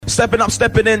Stepping up,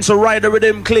 stepping in to ride the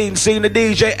rhythm clean. Seeing the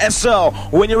DJ SL.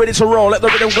 When you're ready to roll, let the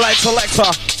rhythm glide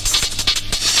selector.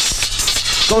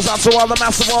 Goes out to all the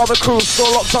massive, all the crew.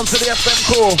 Still locked onto the FM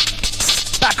crew.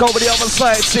 Back over the other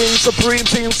side. Team Supreme,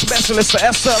 Team Specialist for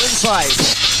SL inside.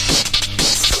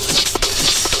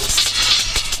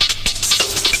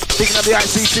 Speaking of the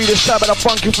ICT, the Shabba, the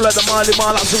Funky Flood, the Marley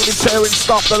Marl, absolutely tearing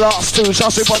stuff. The last two. Shall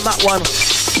sleep on that one.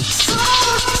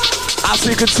 As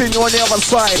we continue on the other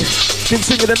side.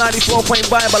 Continue the 94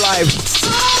 Bible Live.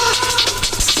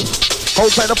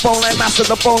 Hold tight the phone line, master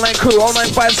the phone line crew.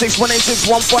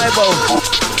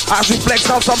 0956-186-150. As we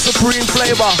flex out some supreme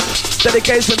flavor.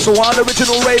 Dedication to one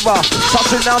original raver.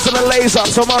 Touching down to the laser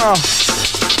tomorrow.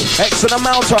 X and the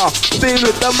mounter. Deal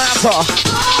with the matter.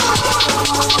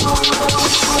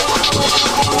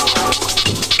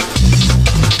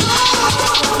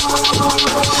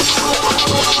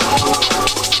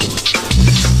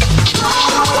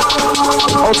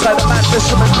 Outside the man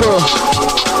fisherman crew.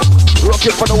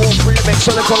 Rocking for the Wolf remix,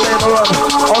 so they call later on.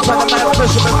 Outside the man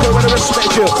fisherman crew, with the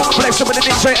respect you. Flexing with the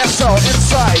DJ SL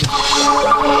inside.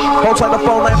 Outside the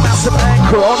phone line, massive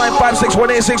anchor.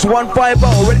 0956-186-150,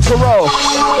 ready to roll.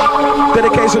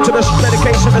 Dedication to the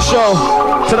show.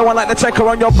 To the one like the checker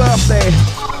on your birthday.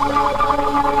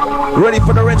 Ready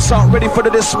for the rinse out, ready for the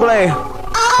display.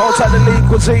 Outside the league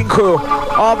cuisine crew.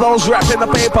 All those wrapped in the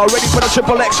paper, ready for the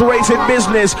triple X rated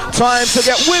business. Time to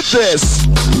get with this.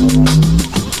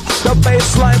 The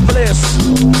baseline bliss.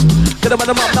 Get them up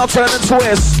now, turn and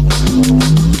twist.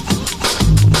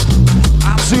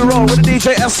 As you roll with the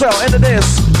DJ SL into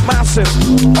this. Massive.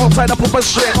 Outside the Papa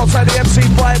String, outside the MC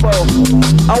Bible.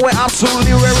 And we're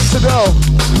absolutely ready to go.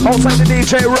 Outside the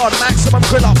DJ Rod, maximum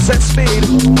grill up, set speed.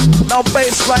 Now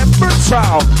baseline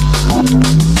brutal.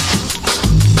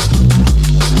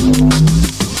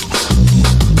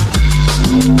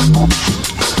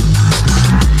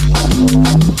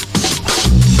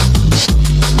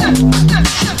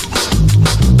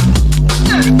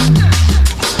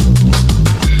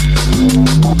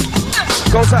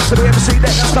 Goes out to the MC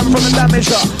deck, that's coming from the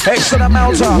damager. X to the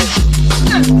mounter.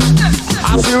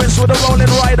 As you rinse with the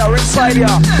rolling rider inside ya.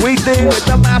 We deal with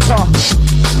the matter.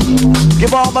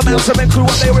 Give all the mountain men crew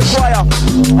what they require.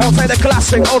 Outside the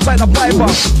classic, outside the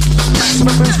piper.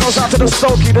 Maximum boost goes out to the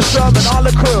Stokey, the Sherman, all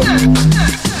the crew.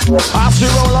 As you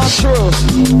roll on through.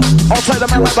 Outside the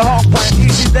man like the half pint.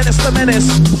 Easy Dennis the Menace.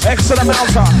 X to the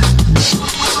mounter.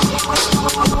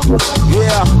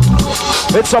 Yeah,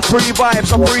 it's a free vibe,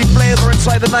 some free flavor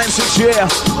inside the 96 year.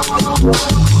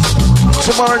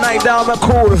 Tomorrow night down the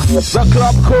Kool, the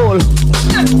club Kool.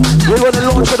 We're gonna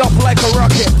launch it up like a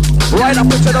rocket, right up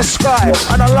into the sky,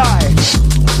 and a lie.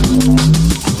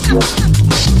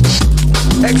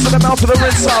 X to the mount to the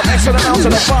rinse out, X to the mount to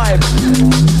the vibe.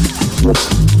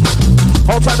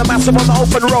 Hold tight the massive on the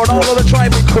open road, all of the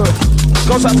driving crew.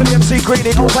 Goes out to the MC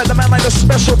Greenie, outside the man like the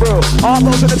special brew. All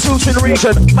those in the Tootin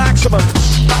region, maximum.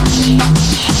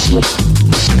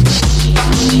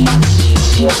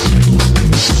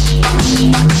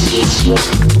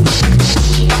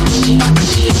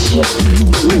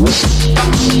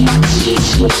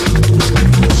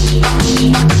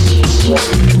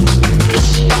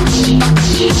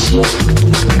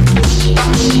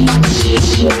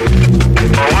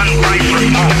 For one priceless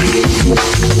moment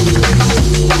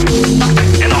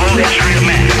in the whole history of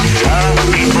man, all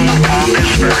people on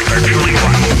this earth are truly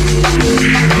one.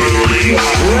 Truly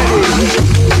one.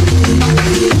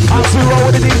 As we roll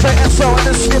with the DJ SL and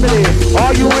the Skibadee,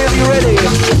 are you really ready?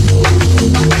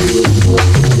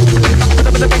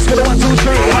 The mix for the 1, 2,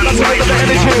 3, I'm not to make the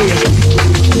energy.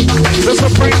 The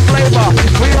supreme flavor,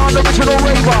 we are the original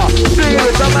raver. Deal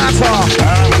with the matter.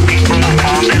 All people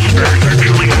on this earth are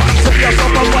truly one. Set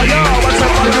yourself on fire, what's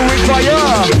up on you with fire?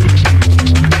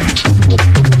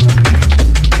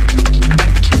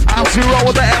 As we roll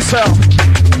with the SL.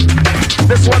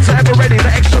 This one's ever ready, the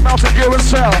extra mountain gear and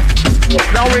cell.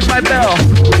 Now ring my bell.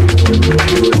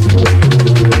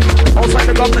 Outside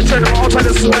the government general, outside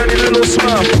the smirny little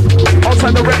smurf.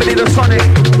 Outside the remedy, the sonic.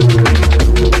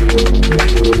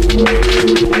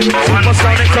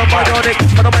 Supersonic, symbiotic,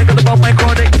 but I'm making above my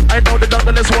chronic. I know the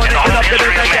jungle is warning, get up, get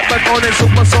in, I get back on it.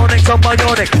 Supersonic,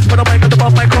 symbiotic, but I'm making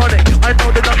above my chronic. I know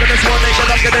the jungle is warning,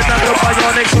 get up, get in, I get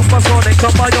bionic. Supersonic,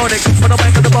 symbiotic, but I'm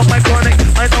making above my chronic.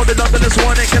 I know the jungle is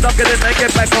warning, get up, get in, I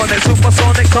get back on it.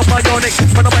 Supersonic, symbiotic,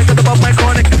 but I'm making above my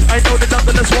chronic. I know the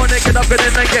jungle is warning, get up, get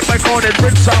in, I get back on it.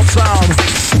 Rinse out sound,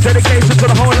 dedication to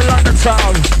the whole of London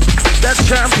town. That's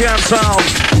champion sound.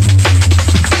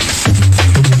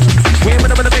 We in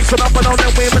the mix it up and down,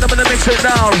 then we in the mix it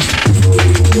down.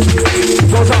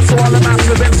 Goes out to all the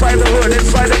massive inside the hood,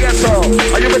 inside the ghetto.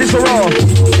 Are you ready to roll?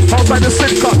 Outside the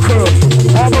Sidcup crew,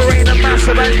 all marine and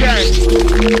massive and gang.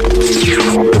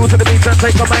 Go to the beat and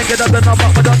take a man, get under the number,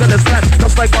 but under the stand.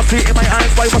 Just like my feet in my hand,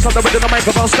 why was on the rhythm, the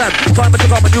microphone stand. Time to pick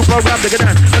up a new program, dig it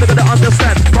in, better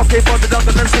understand. Rocking for the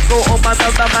jungle and sick, go on man,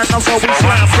 and that man, now so we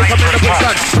slam. Take a minute of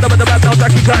sun, put up in the back, now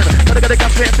Jackie Chan. Gotta get a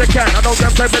cat if they can, I know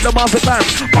them type with the master plan.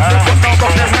 Pop them, put now,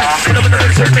 rock them hands. Put up in the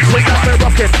mix it, we're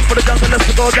rocking. For the jungle, let's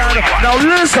go down. Now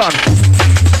listen.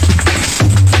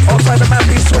 Outside the man,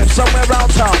 be swift, somewhere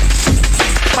around town.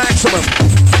 Maximum.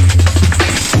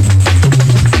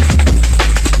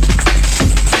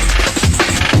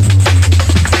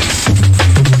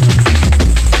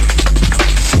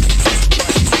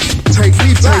 Take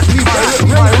me back,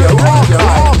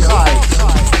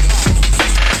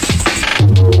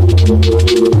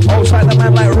 outside the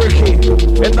man like Ricky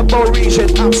in the Bow region,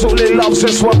 absolutely loves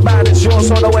this one bad. It's yours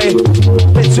on the way.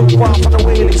 Bit too far from the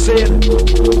wheel he's in.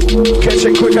 Catch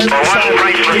it quick and inside.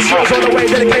 It's yours on the way,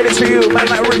 dedicated to you, man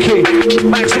like Ricky.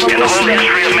 Maximum listening.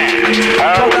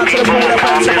 Go down to the pool of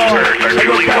Baltimore. And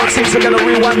your galaxies are gonna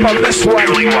rewind on this one.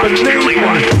 Believe me.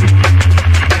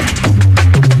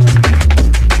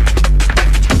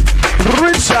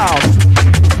 Rinse out.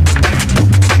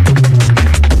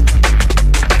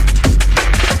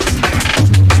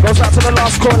 Goes out to the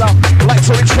last caller. Like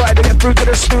to retry to get through to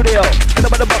the studio. In the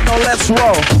middle of no, let's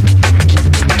roll.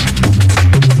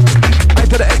 I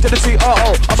to the A to the C,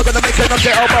 I'm gonna make it knock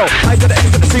your elbow. I to the A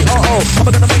to the C, I'm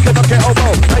gonna make it knock your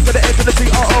elbow. I to the A to the C,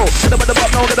 in the middle of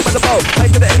no, in the middle of I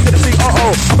to the A to the C,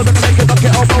 I'm gonna make it knock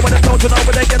your elbow. When they don't you know,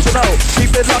 when they get to know.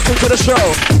 Keep it locked into the show.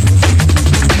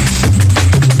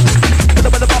 In the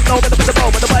middle of no, in the middle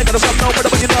of when the mic got a sub, no,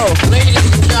 whatever you know. Ladies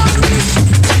and gentlemen.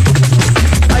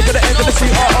 I to the end of the C,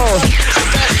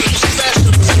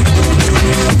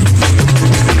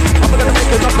 I'm gonna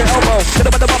make it knock your elbow. Hit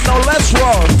him in the bump, now let's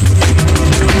roll.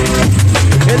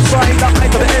 Inside that I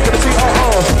to the end of the C,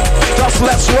 just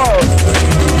let's roll.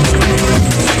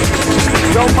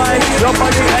 Your mind, your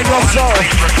money, and your soul.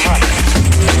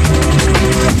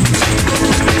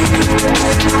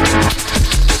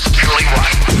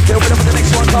 Get rid of the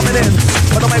next one coming in.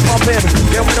 When am I pumping?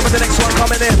 Get rid of the next one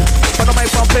coming in. When am I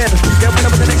pumping? Get rid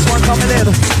of the next one coming in.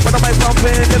 When am I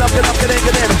pumping? Get up, get up, get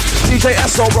in. DJ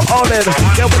SL rolling.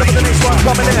 Get rid of the next one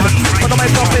coming in. When am I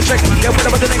pumping? Check. Get rid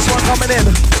of the next one coming in.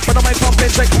 When am I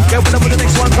pumping? Check. Get rid of the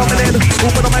next one coming in.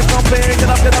 When am I pumping? Get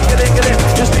up, get up, get in.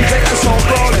 Just DJ SL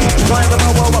rolling. Trying to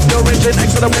power up your engine.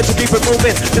 Excellent way to keep it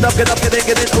moving. Get up, get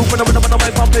in. Open up, when am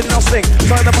I pumping? Now sing.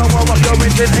 Trying to power up your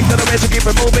engine. Excellent way to keep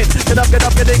it moving. Get up, get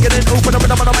in. Open up,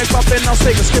 when am I pumping? Now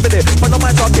sing. Skibadee. When am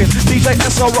I talking? DJ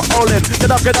SL rolling. Get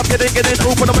up, get in.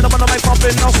 Open up, when am I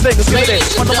pumping? Now sing. Skibadee.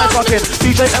 When am I talking?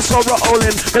 DJ SL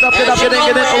rolling. Get up, get in.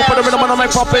 Open up, when am I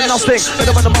pumping? Now sing.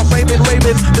 When am I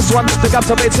raving? This one is the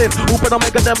captivating. Open up,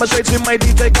 make a demonstrating. My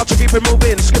DJ got to keep it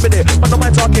moving. Skibadee. When am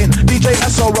I talking? DJ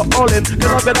SL rolling. Get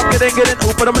up, get in.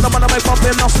 Open up, when am I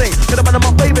pumping? Now sing. Get up, when am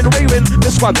I raving?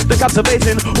 This one, the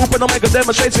captivating. Open up, make a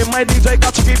demonstrating. My DJ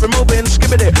got to keep it moving.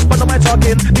 Skibadee. When am I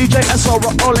talking? DJ SL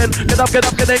rolling. Get up, get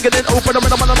in. Open up,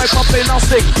 when am I pumping? Now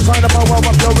sing. Sign up, power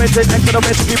up your engine. Extra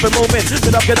way to keep it moving.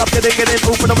 Get up, get in.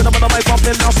 Open up, when am I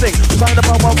pumping? Now sing. Sign up,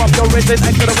 power up your engine.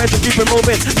 Extra way to keep it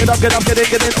moving. Get up, get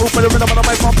in. Open up, when am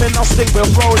I pumping? Now sing. We're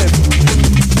rolling.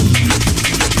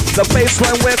 The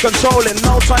baseline we're controlling.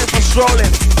 No time for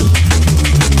strolling.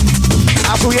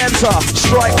 As we enter,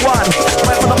 strike one.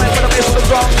 Right for the man for the base of the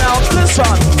ground now.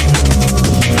 Listen.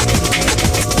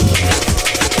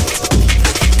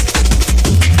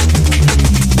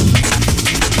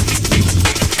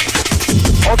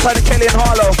 Outside the Kelly and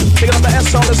Harlow, picking up the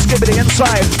S on the Skibadee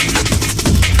inside.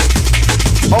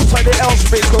 Outside the L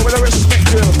Street crew, with a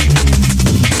respect you.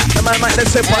 The man might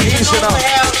let's say by easy now.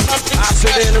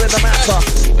 Absolutely in the matter.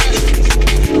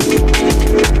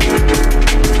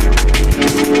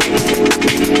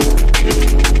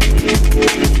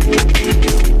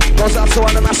 Goes out to one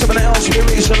of the massive in the L Street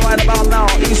region right about now.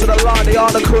 East of the line, they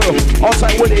are the crew.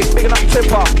 Outside Woody, picking up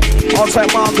Tipper.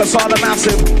 Outside Marcus, all the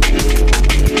massive.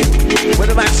 With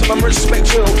the maximum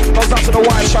respect you. Goes out to the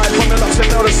white side from the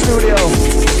Luxembourg studio.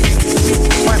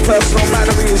 My personal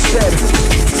battery is dead.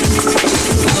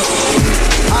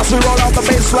 As we roll out the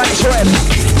baseline tread.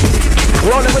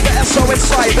 Rolling with the SO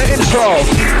inside, the intro.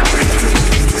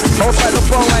 Outside the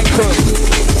phone line crew.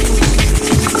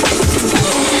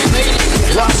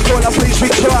 Last corner, please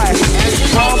retry.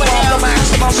 Power bomb the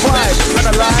maximum vibe. And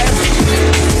alive.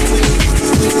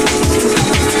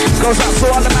 Goes out to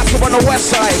all the massive on the west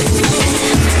side.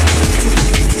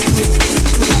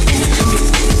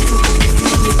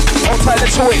 Outside the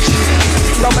Twitch.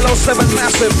 007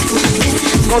 massive.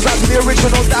 Goes out to the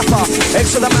original Dapper.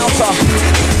 X to the Mounter.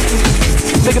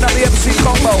 Digging up the MC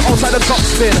combo. Outside the top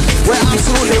spin. We're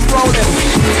absolutely rolling.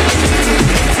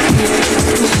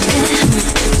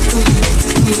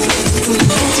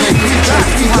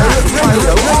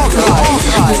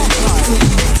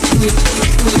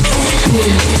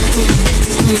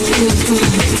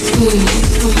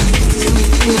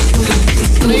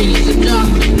 Ladies and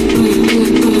gentlemen,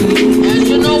 as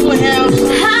you know, we have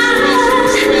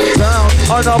down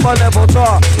on our level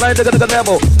talk, like the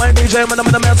level. My DJ when I'm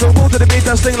in the mental, move to the beat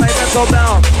and sing like that. So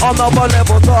down on our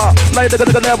level talk, like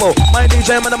the level. My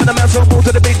DJ when I'm in the mental, move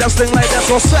to the beat and sing like that.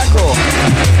 So circle.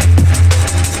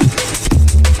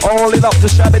 All it up to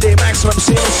Skibadee, maximum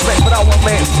see respect for that one,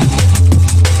 man.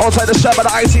 Outside the shop of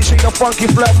the ICC, the funky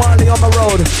flat Marley on the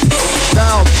road.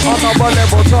 Down on our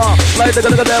level talk, like the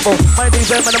level. My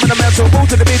DJ when I'm in the mental, move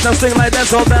to the beat and sing like that.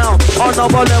 So down on our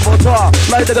level talk,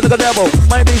 like the level.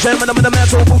 My DJ when I'm in the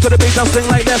mental, move to the beat and sing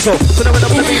like that. So the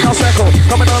rhythm of the beat now circle,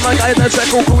 coming on like I did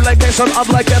circle, cool like this on up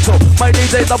like ghetto. My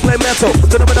DJ don't play metal,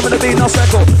 to the rhythm of the beat now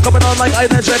circle, coming on like I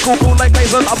did circle, cool like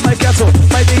this on up like ghetto.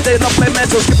 My DJ don't play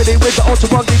metal, Skibadee with the ultra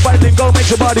funky fighting go,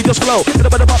 makes your body just flow. Get a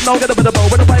bit of up now, get a bit of bow.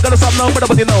 When the bike gonna stop now, but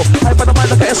you know. I put the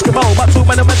mind like an Eskimo, but too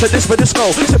many men to this for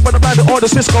disco. Sip on the band or the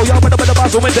Cisco, y'all better bit of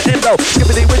basil with the endo.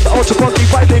 Skibadee with the ultra funky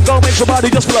fighting go, makes your body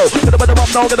just flow. Get a bit of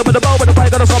up now, get a bit of bow. When the bike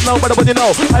gonna stop now, but you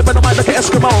know. I put the mind like an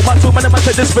Eskimo, but too many men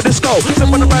to this for disco. Sip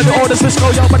on the band or the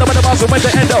Cisco, y'all better bit of basil with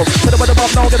the endo. Get a bit of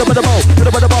up now, get a bit of bow. Get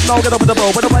a bit of up now, get a bit of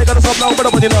bow. When the bike gonna stop now,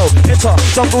 but you know. It's a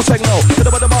jungle techno. Get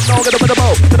a bit of up now, get a bit of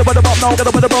bow. Get a bit of up now, get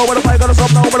a bit of bow. When the bike gonna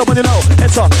stop now, but you know.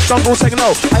 It's a jungle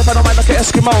techno. I put the mind like an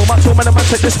Eskimo, but too many men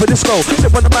to this for disco.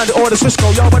 Sip on the band or the Cisco,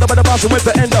 y'all better bit of basil with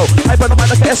the endo. I put the mind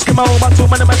like an Eskimo, but too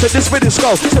many men to this for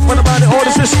disco. Sip on the band or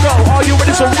the Cisco. Are you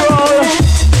ready to roll?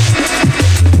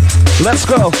 Let's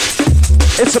go.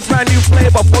 It's a brand new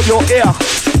flavor for your ear.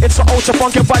 It's an ultra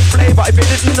funky vibe flavor if you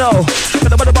didn't know.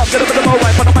 Get a bit of up, get a bit of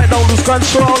right, but I might don't lose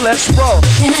control. Let's roll.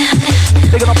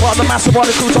 Digging up on the massive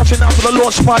body crew, touching down to the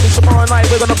launch party tomorrow night.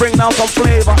 We're gonna bring down some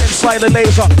flavor inside the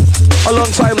laser.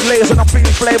 Alongside with laser and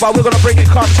feeling flavor, we're gonna bring it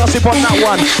fantastic on that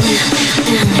one.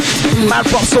 Mad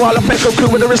props to all the Peckham crew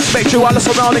with the respect to all the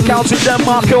surrounding county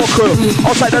Denmark Hill crew.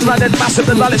 Outside the London massive,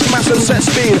 the knowledge massive set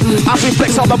speed. As we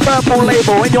flex out the purple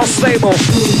label in your stable.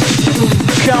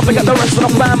 Can't forget the rest of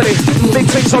the family. Big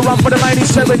things are run for the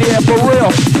 97 year, for real.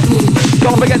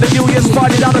 Don't forget the New Year's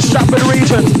party down the Stratford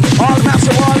region. All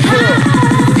massive, all crew.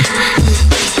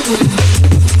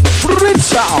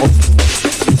 Rinse out.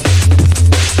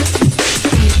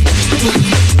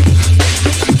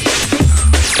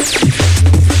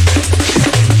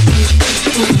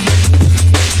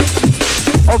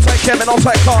 Outside Kevin,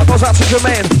 outside Carl, goes out to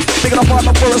Jermaine. Picking up on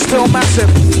the forest, still massive.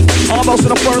 Almost in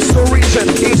the forest, still region.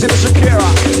 Easy to Shakira.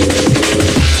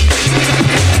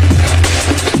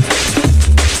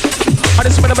 I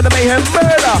just went up in the mayhem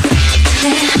murder.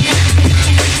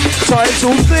 Trying to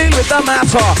deal with the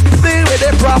matter, deal with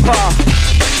it proper.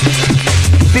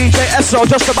 DJ SL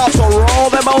just about to roll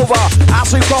them over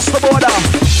as we cross the border.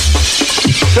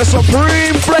 The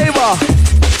supreme flavor.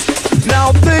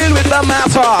 Now deal with the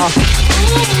matter.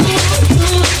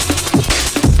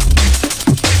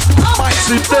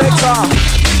 Mighty data.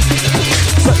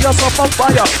 Set yourself on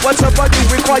fire. Whatever you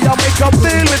require, make a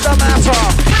deal with the matter.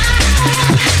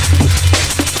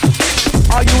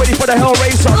 Are you ready for the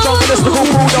Hellraiser? Jungle mystical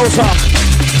bulldozer.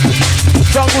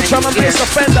 Jungle drum and bass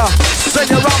offender. Send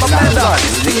your rama bender.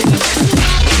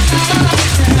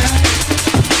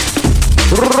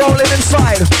 Rolling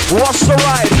inside. What's the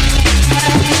ride?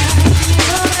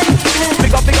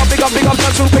 Big up, big up, big up, big up,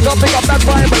 cancel, big up that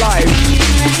vibe alive.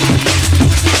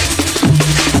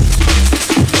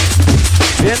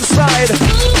 Inside.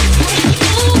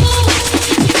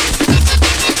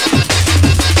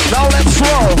 Now let's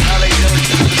roll.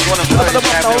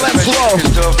 Now let's roll.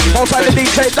 Outside the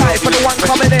DJ die for the one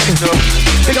coming in.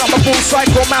 Big up the full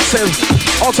cycle massive.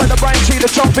 Outside the Brian G, the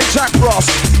jumping Jack Ross.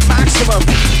 Maximum.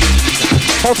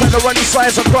 Outside the running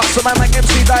sides across the man like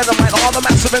MC Dynamite. All the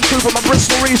massive and crew from the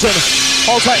Bristol region.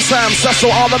 Outside Sam,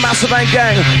 Cecil, all the massive and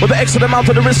gang. With the extra amount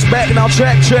of the respect. Now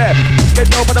check. Get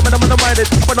down for the minimum of minded.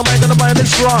 For the mind of the mind is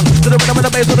strong. To the minimum of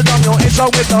the base of the gun, yo. It's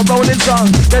on with the rolling song.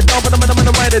 Get down for the minimum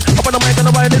of minded. Up on the mind of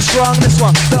the mind is strong. This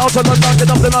one. The outside the gun, get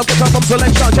up from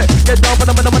selection. Check. Get down for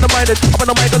the minimum of minded. Up on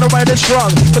the mind of the mind is strong.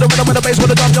 To the minimum of the base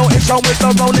with the gun, yo. It's on with the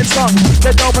rolling song.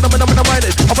 Get down for the minimum of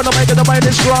minded. Up on the mind of the mind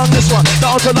is strong. This one. The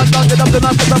outside the gun, get up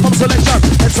from selection.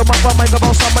 It's a man from my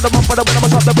about some of the month for the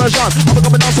minimum of the version. I'm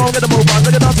coming down, so I'm gonna move on.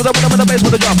 Get down to the with the bass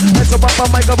with the drum. It's a bump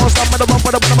on microphone, stop with the bump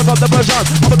with the bump of the version.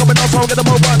 I'm coming down, so get the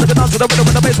move on, look it down to the rhythm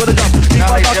with the bass with the drum. Keep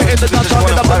on talking in the dance,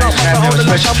 talking up and up, hold the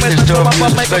lunch, I'm with the bump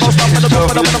on microphone, stop with the bump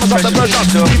with the bump of the version.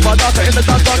 Keep on talking in the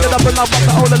dance, talking up and up,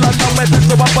 hold the lunch, I'm with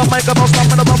the bump on microphone, stop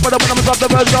with the bump with the bump of the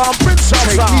version. Prince of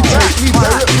Sound, how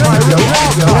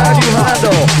do you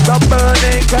handle the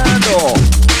burning candle?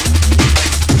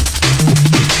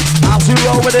 As you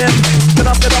roll with him, get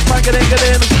up and get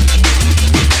in.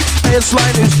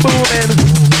 Bassline is booming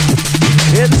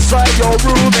inside your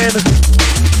rooming.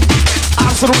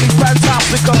 Absolutely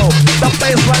fantastical. The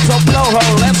bassline's a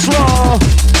blowhole. Let's roll.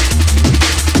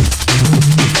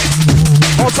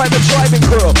 Outside the driving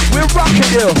crew, we're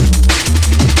rocking you.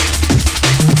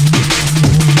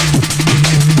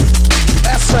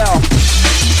 SL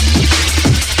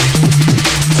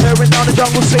tearing down the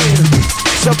jungle scene.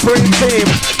 Supreme team.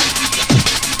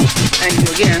 Thank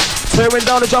you again. Tearing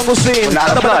down the jungle scene.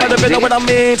 Not a party, know what I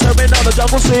mean. Tearing down the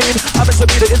jungle scene. I miss to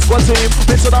be the squad team.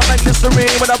 Mixing up like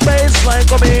Listerine. When a bassline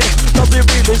come in, does it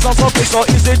really sound so big, or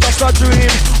is it just a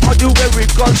dream? Are you very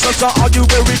conscious or are you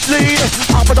very clean?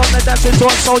 Up and on the dancing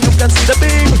floor so you can see the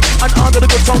beam. And under the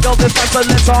good sound, girls, it's time to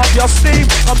let off your steam.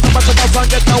 Come to my house and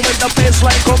get down when the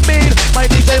bassline come in. My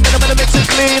DJ minimum mix it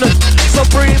clean.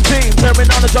 Supreme team. Tearing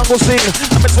down the jungle scene.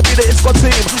 I miss to be the squad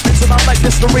team. Mixing up like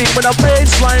Listerine. When a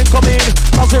bassline come in,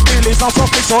 does it really sound so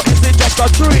big, or is it just a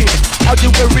dream? Are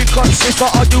you very conscious or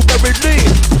are you very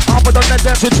lean? Up and on the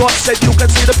dancing floor said you can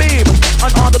see the beam.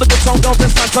 And under the good sound, girls,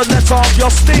 it's time to let off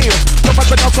your steam. Come on,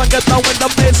 check out and get down when the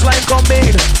bassline come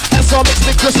in. And so mix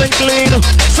it crisp and clean.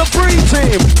 Supreme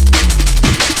team.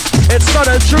 It's not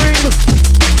a dream.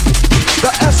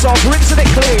 The S-Off rinsing it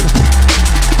clean.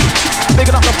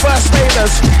 Picking up the first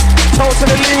faders.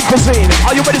 Totally lean cuisine.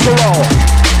 Are you ready to roll?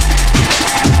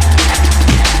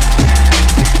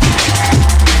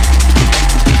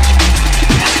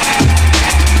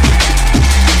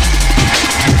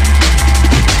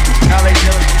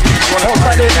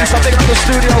 Outside they do something on the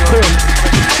studio crew.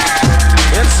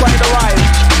 Inside the ride.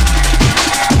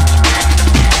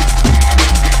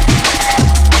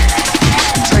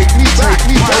 Take me back,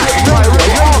 the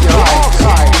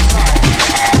archive.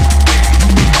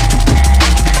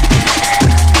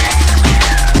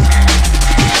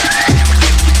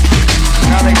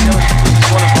 Now they know it's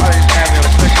one of our having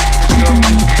a question.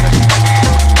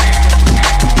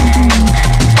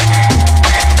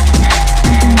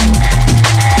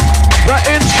 The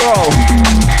intro.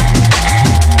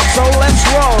 So let's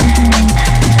roll.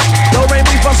 Don't make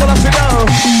me fuss on us to know.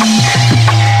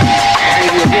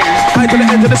 I to the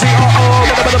end of the scene.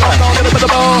 Get a bit of ball, get a bit of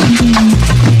ball.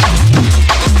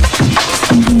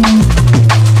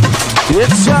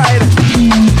 Inside.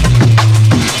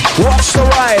 Watch the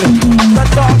ride. The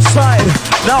dark side.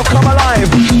 Now come alive.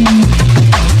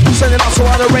 Sending out to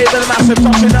all the Raven Massive.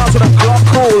 Touching down to the club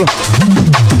cool.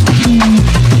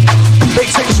 Big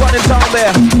things running down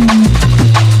there.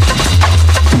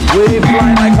 We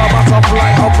fly like a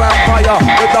butterfly, a vampire.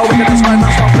 With the wickedness, my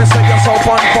master, please set yourself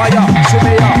on fire. See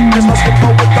me up, this must skip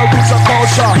with the roots of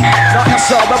culture. Now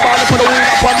yourself, the body put the wheel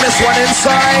up on this one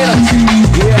inside.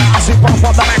 Yeah, I see pump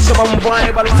up the maximum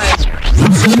vibe alive.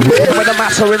 With the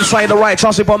master inside the right,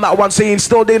 trust on that one scene.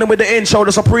 Still dealing with the intro,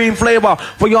 the supreme flavor.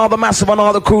 For y'all the massive and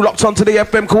all the crew locked onto the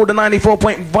FM called the 94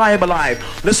 point vibe alive.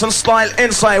 Listen style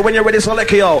inside when you're ready to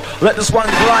lick yo. Let this one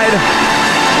glide.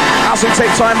 As we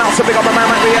take time out to pick up a man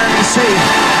like the Andy C.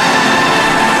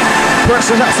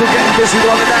 Persons actually getting busy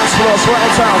on the dance floor, Swell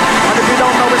Town. And if you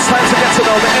don't know, it's time to get to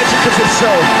know the educative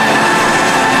show.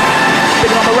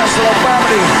 Picking up the rest of our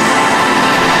family.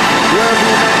 Wherever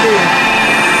you may be.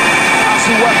 As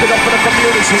we work it up for the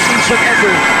community, each and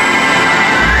every.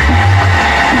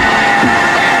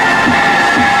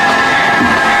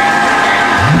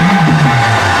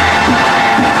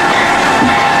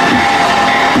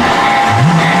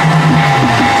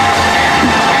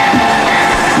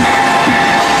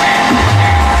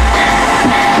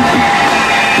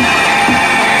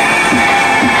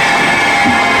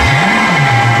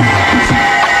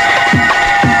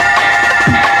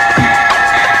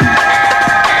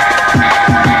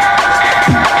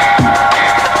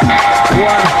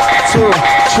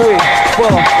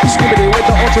 Skibadee with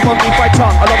the ultra monkey fight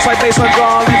tongue. Alongside bass and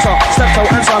drum, litter, steps out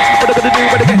and son. What they gonna do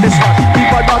when they get this one? Deep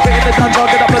by market in the dungeon,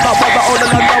 get up and up, the old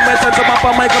and London. Where turns them up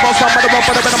and make them all some of the bump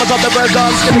for the venomous of the version.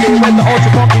 Skibadee with the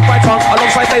ultra monkey fight tongue.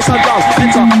 Alongside bass and drum,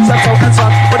 litter, steps out and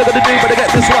son. What they gonna do when they get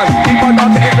this one? Deep by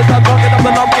market in the dungeon, get up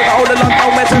and up, the old and London.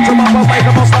 Where turns them up and make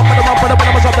them all some of the bump for the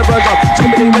venomous of the version.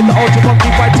 Skibadee with the ultra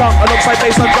monkey fight tongue. Alongside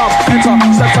bass and drum, litter,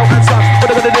 steps out and son. What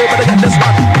they gonna do when they get this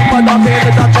one? Deep by market in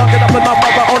the dungeon, get up and up,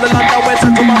 the old and London. Where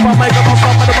turns them up and make them all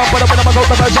some of the bump for the venomous of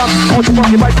the version. Hold your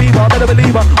funky by fever, better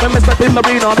believe her. When Mr. Tim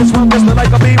Marina, this one Mr.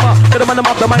 like a beamer. Get them in the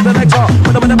mouth, the mind, the next one.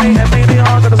 When I'm in the main and mania,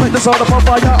 gonna take the soda for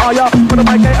fire, When I'm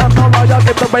like and no liar,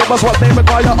 give the ravers what they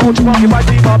require. Hold your funky by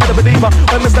fever, better believe her.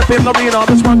 When Mr. Tim Marina,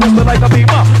 this one Mr. like a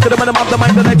beamer. Get them in the mouth, the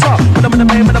mind, the next one. When I'm in the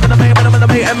main, when I'm in the main, when I'm in the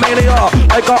main and mania.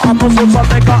 I got a muscle, son,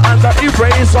 maker and the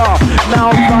eraser.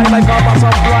 Now fly like a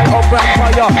butterfly or grand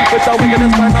fire. With the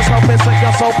wickedness, find myself, it's like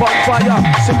you're so on fire.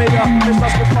 See me here, Mr.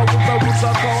 Skibadee with the roots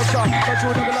of culture. But you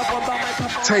don't love on the mic.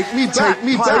 Take me back,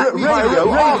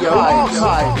 radio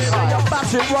archive.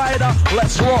 Massive rider,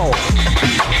 let's roll.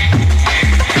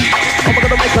 I'm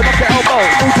gonna make a knock elbow.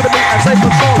 Move to the beat and take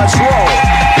control, let's roll.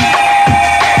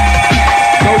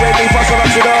 No way, me pass on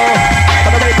to know.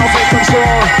 Gonna make no take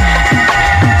control.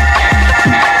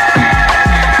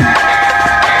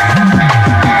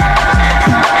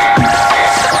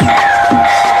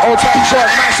 All time shot,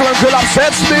 maximum drill up,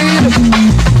 set speed.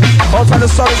 All time the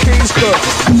solid keys cook.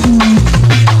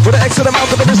 With an excellent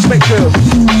amount of the respect you.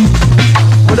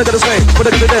 What they gonna say? What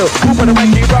they gonna do? Who gonna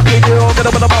make you rockin' you? Get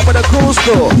up in the mouth with a cool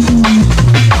score.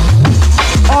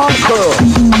 Encore.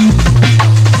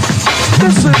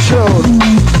 Listen, June.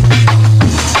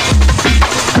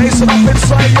 Face it up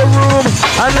inside your room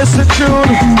and listen,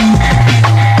 June.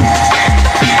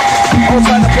 All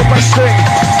time to put my string.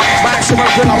 Maximum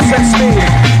drill up, set speed.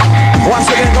 Once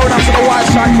again, going up to the wide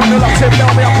track. When you lock Tim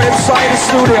down me up inside the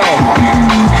studio.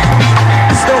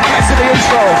 Still back to the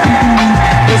intro.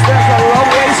 Cause there's a long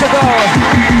way to go.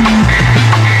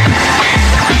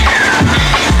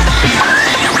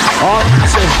 Oh,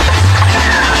 massive.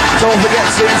 Don't forget,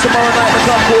 seeing tomorrow night, the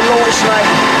club called Launch Night.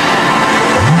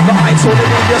 The heights on the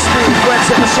media screen, friends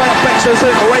in the side pictures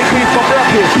in, away beat from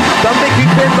Rocky. The Mickey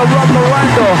Pin, the Run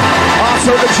Miranda.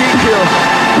 Also the GQ.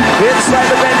 Inside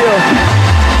the venue.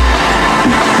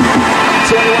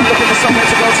 So anyone looking for somewhere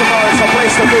to go tomorrow, it's a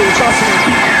place to be, trust me.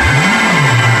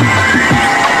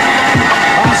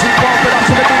 As we bump it up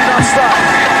to the beat non-stop.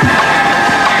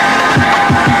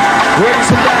 Ready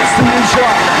to dance to new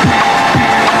shot.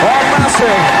 All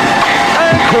massive.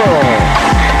 Ankle.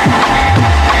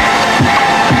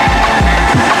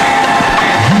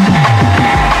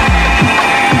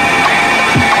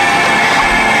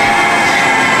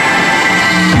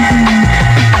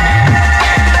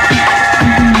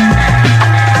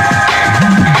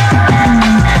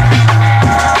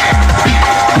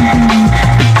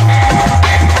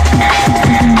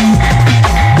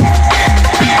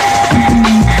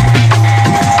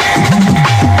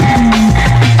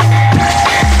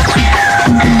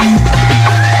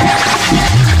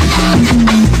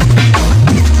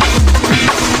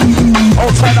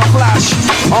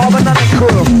 All the Nutty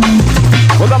crew,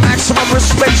 with the maximum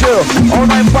respect you.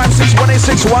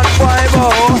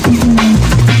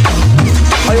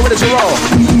 0956-186-150. Are you ready to roll?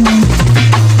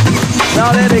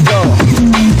 Now there they go.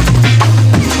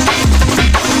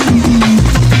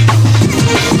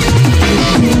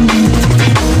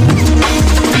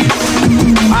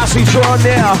 As we draw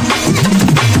near,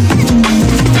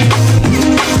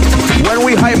 when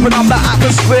we hyping up the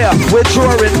atmosphere, we're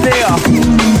drawing near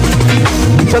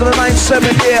to the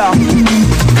 9-7 year.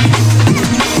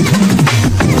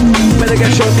 Better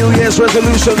get your New Year's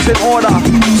resolutions in order.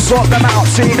 Sort them out,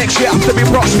 see next year have to be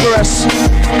prosperous.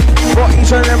 For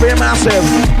each and every massive.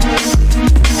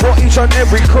 For each and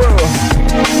every crew.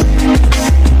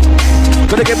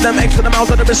 Gonna give them extra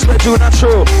amount of the respect you not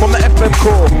true. From the FM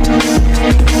crew.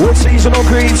 With seasonal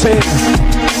greeting.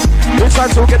 It's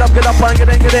time to get up and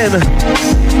get in.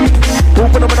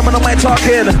 Open up when I'm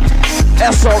talking.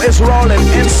 SL is rolling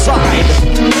inside.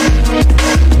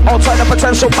 Outside the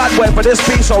potential bad way for this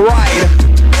piece of ride.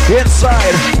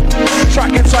 Inside.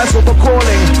 Track inside for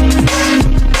calling.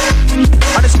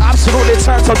 And it's absolutely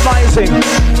tantalizing.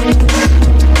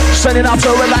 Sending out to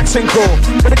a relaxing call.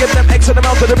 Gonna give them extra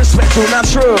amount of the respect you not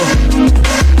true.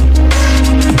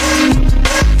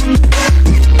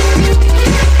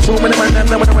 Too many men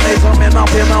when they come in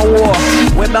up in a war.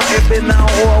 Whether it be now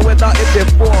or whether it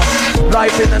before.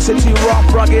 Life in the city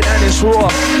rough, rugged and it's raw.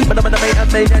 But I'm gonna make a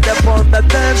million up on the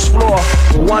dance floor.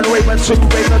 1 raver, 2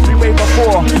 raver, 3 raver,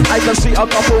 4. I can see a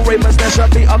couple ravers, there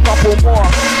should be a couple more.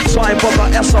 Time for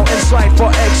the SO inside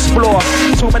for explore.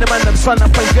 Too many men them sun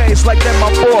up and gaze like them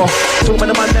are poor. Too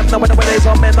many men them when they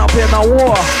come in up in a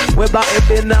war. Whether it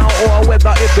be now or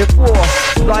whether it before.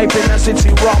 Life in the city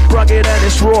rough, rugged and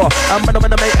it's raw. I'm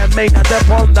gonna make a step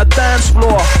on the dance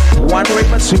floor. 1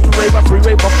 raver, 2 raver, 3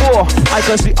 raver, 4. I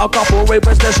can see a couple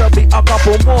ravers, there should be a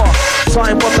couple more.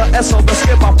 Time for the SO, the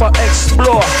skip up for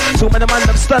explore. Too many man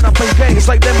them stand up and gaze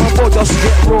like them before. Just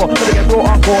get raw, gonna get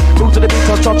raw encore. Move to the beat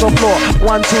on top floor.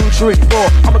 1, 2, 3, 4.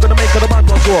 I'm gonna make it a man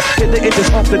go draw. Hit the edges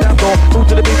off the damn door. more. Move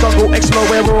to the beat, don't go explode,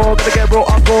 we're raw. Gonna get raw,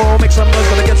 encore. Make some noise,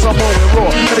 gonna get some more, we're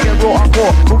raw. Gonna get raw,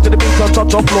 encore. Move to the beat, don't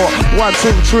touch your floor. 1,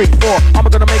 2, 3, 4. I'm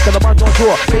gonna make it a bunch on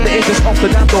draw. Hit the edges off the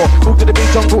damn door. Move to the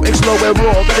beat, don't go explode, we're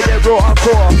raw. Gonna get raw,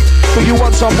 encore. Do you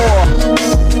want some more?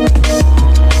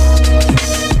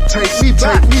 Take me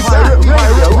back,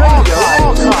 radio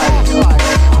archive.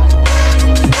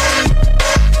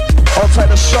 Outside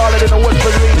the Charlotte in the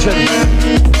Woodford region.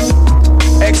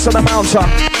 X on the mountain.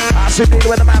 I see me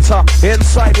with the matter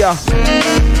inside ya.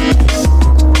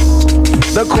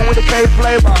 The cool with the K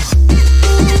flavor.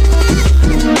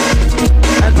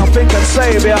 And nothing can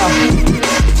save ya.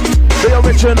 The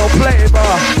original flavor.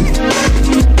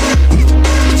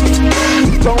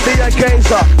 Don't be a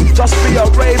gazer, just be a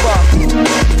raver.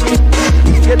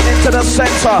 Get into the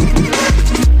center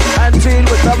and deal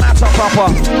with the matter proper.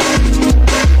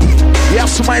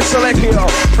 Yes, my selectio,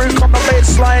 bring on the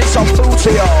baseline some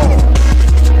Flutio.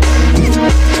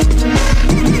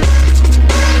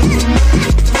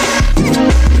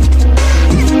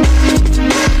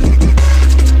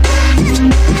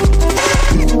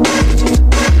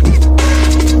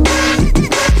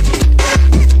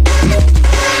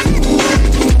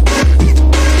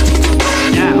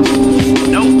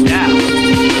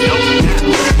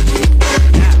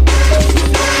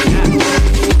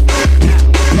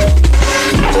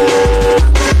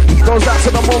 Goes out to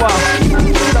the mama.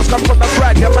 That's come from the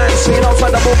brag. Your man seen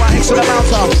outside the mama. X to the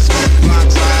mountain.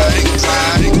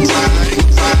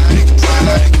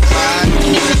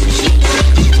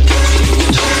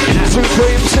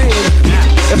 Supreme team.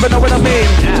 If you know what I mean.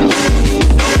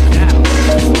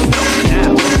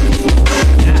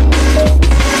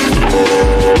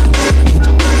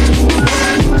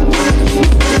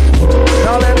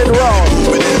 Now let it roll.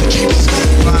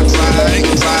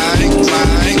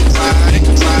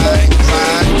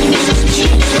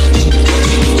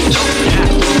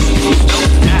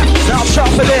 Now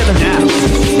chop it in.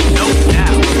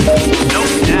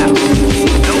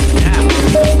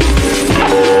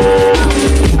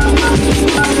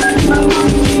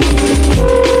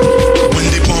 When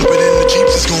they pump it in the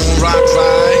Jeeps, it's gonna rock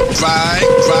right.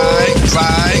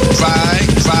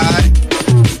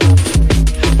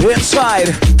 Inside,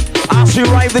 as you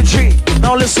ride the Jeep.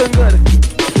 Now listen good.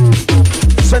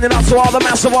 Sending out to all the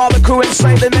massive, all the crew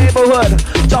inside the neighborhood.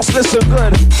 Just listen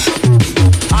good.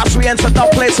 As we enter the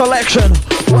plate selection,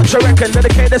 what you reckon?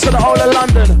 Dedicated to the whole of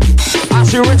London.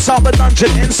 As you rinse out the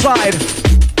dungeon inside.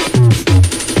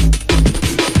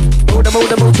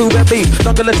 Move to the beat.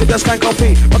 Don't let you just can't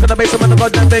compete. Rock in the bass, I'm in the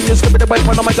goddamn thing. You skip it away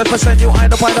when I'm my percent. You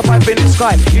hide the pipe in the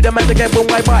sky. You the man to get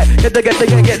boom, right by. Get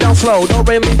down slow. Don't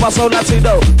bring me pass so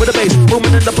Latino. With the bass,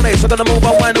 booming in the place. I'm gonna move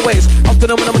on wind the waist. Up to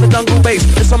them when I'm in the jungle bass.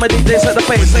 It's some of these days at the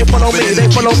face. They follow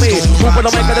me. Move when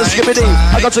I'm making a Skibadee.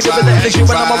 I got to give it the energy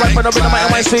when I'm alright. When I'm in my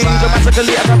MIC.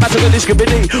 Dramatically, I dramatically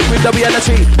Skibadee. With the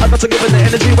reality, I got to give it the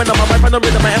energy when I'm alright. When I'm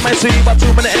in my MIC. About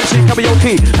 2 minute MC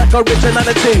karaoke. Like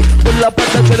originality. Pull up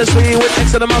and touch the tree. With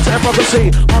X to the mountain and prophecy.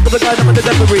 Onto the guy, I'm in the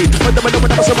delivery. When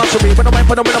I'm so much of me. When I'm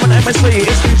an MSC.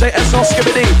 It's DJ SL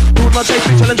Skibadee. Do not take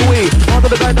me, challenge we.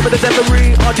 Onto the guy, I'm in the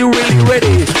delivery. Are you really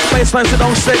ready? Baseline sit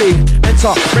on steady.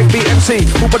 Enter, break beat MC.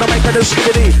 Who put the mic at the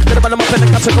Skibadee? Get up in the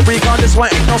category. Gone this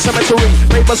way, ain't no cemetery.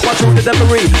 Ravers watch through the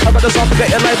delivery. I got the song to get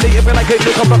it lively. If you like it,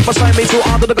 you come up beside me. So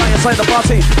onto the guy inside the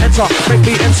party. Enter, break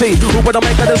beat MC. Who put the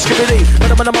mic at the Skibadee?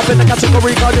 Get up in the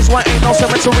category. Gone this way, ain't no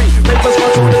cemetery. Ravers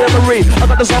watch through the delivery. I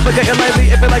got the song to get it lively.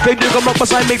 If you like it, you come up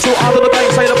beside me. So onto the guy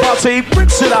inside the party.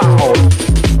 Bricks it out.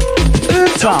 In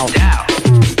town.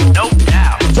 No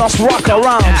doubt. Just rock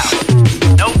around.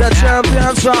 The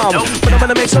champion sound. When I'm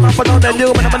gonna mix it up and on the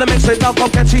new. When I'm gonna mix it up,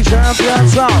 come catchy champion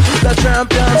sound. The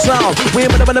champion sound. We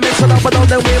when I'm gonna mix it up and on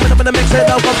the way. When I'm gonna mix it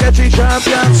up, come catchy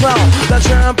champion sound. The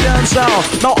champion sound.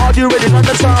 Now are you ready on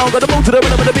the sound? Gotta move to the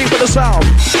rhythm of the beat with the sound.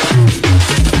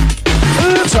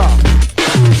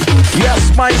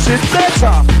 Yes, my shit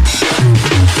better.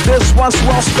 This one's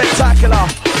well spectacular.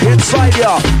 Inside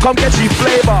ya, come get your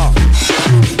flavor.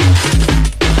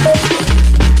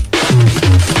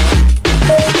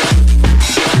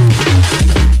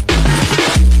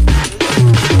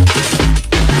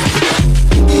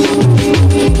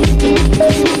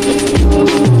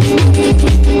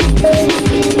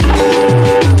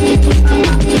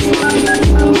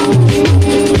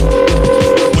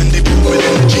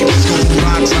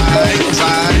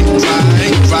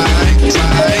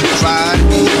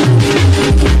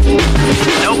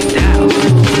 No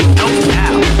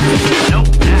doubt.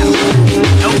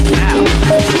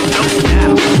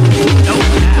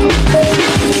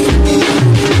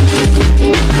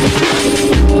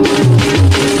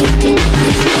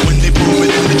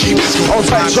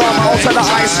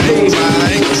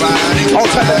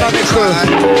 outside the Nugget crew.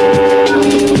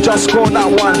 Just score that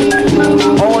one.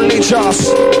 Only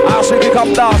just. As we pick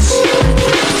up dust.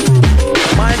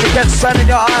 Mind you get sun in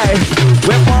your eye.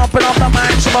 We're pumping up the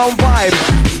maximum vibe.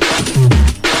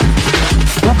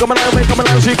 Come alive, wake, come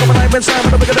alive, she come alive inside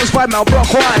with the bigger than 5 now,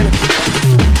 Brock wine.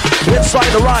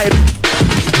 Inside the ride.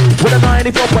 With a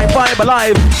 94.5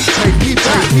 alive.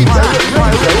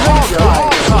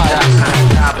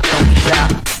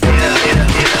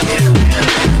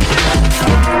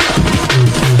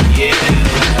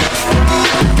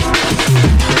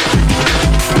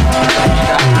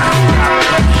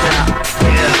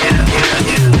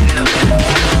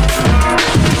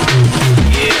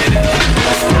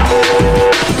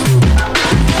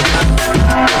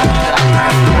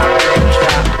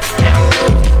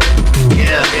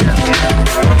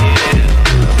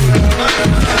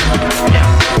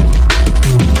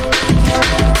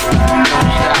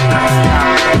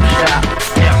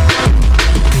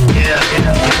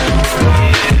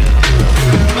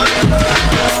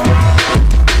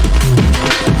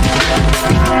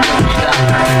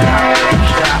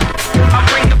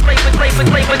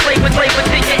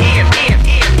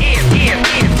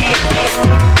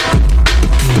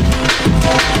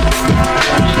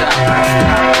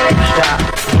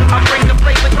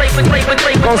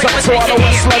 Goes up to all the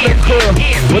West London crew.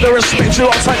 With the respect you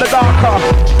outside the darker.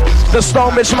 The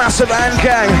Stone Bitch Massive and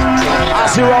Gang.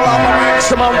 As you roll out my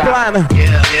maximum plan.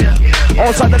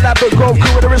 Outside the Labrador Grove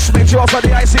crew. With the respect you outside the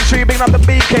IC3. Being up the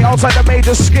BK. Outside the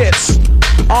major skits.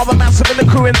 All the massive in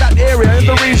the crew in that area, in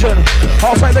the region.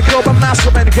 Outside the Club, the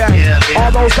Massive and Gang.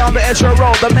 All those down the edge of the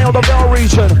road, the Nail the Bell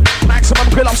region. Maximum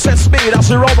grill upset speed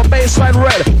as we roll the baseline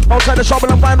red. Outside the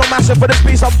Shovel and Vinyl Massive for this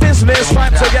piece of business.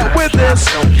 Time to get with this.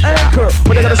 Anchor,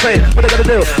 what they gonna say? What they gonna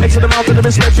do? Exit the mountain to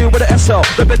mislead you with the SL.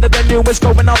 The bit that new is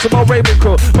going out to more Raven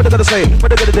crew. What they gonna say?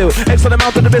 What they gonna do? Exit the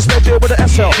mountain to mislead you with the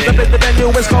SL. The bit that new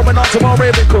is going out to more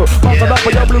Raven crew. Buckle up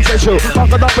with your blue ratio.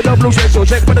 Buckle up with your blue ratio.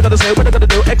 Check what they gonna say? What they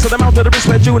gonna do? Exit the mountain to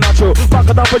mislead you, not true.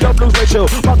 Buckle up with your blues ratio.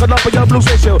 Buckle up with your blues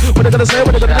ratio. What they gonna say?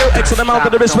 What they gonna do? Exit the mountain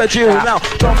to mislead you. Now,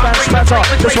 jump and splatter.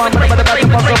 This one better the back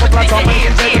of the platter.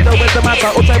 Making take it with the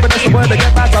matter. Oh, take the word to get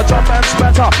better. Jump and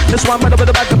splatter. This one better with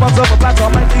the back of the platter.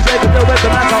 Make DJ to do with the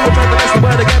matter. Oh, take the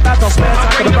word to get better. Spare time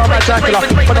for the car right Dracula.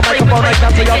 For the microphone right down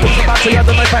to your push the battery. You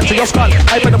don't back to your skull.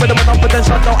 I put the rhythm and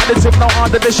confidential. No additive, no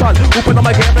artificial. Open up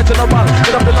my game, let you know run.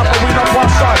 Get up the number, we don't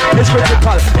one shot. It's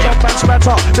critical. Jump and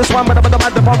splatter. This one better with the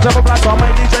microphone to the platter. My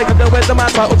DJ can do with the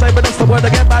matter. Oh, take the word to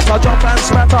get better. Jump and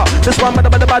splatter. This one better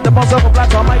with the microphone to the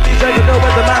platter. My DJ can do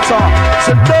with the matter.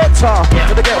 Senator.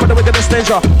 Gonna get with the wickedest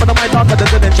ninja. When I'm my darker than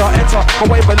the ninja. Enter.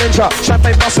 Away for ninja.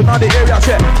 Champagne busting on the area.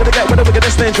 Check. Gonna get with the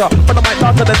wickedest ninja. When I'm my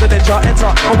darker than the ninja. Enter.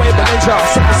 Away for ninja.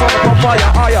 Set this on the fire.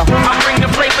 Higher. I bring the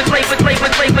flavor to your ears.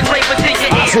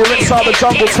 As we rinse out the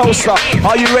jungle toaster.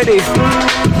 Are you ready?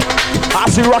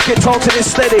 As we rock it totally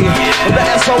steady. With the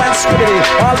SL MC Skibadee.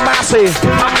 All massive.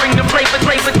 I bring the flavor.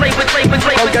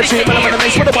 I'll get you in a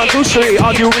mix with the 1, 2, 3.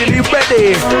 Are you really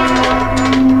ready?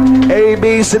 A,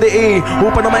 B, C, D, E.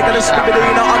 Open the mic and the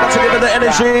Skibadee. Now I got to give it the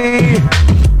energy.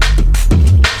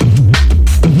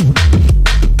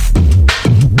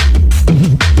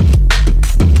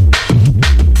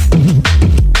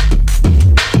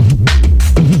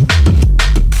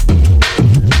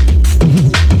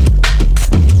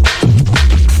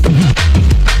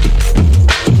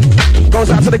 Goes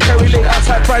out to the Kerry Lee,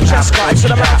 outside Francesca, it's to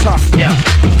the matter. Yeah.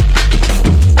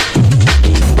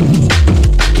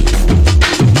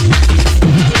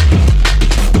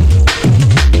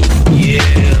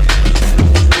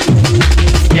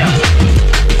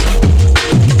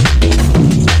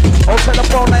 Outside the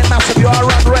phone line massive, you are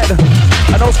run red.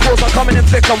 And those calls are coming in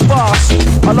thick and fast.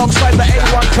 Alongside the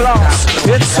A1 class,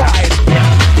 inside.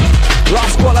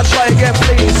 Last call, let's try again,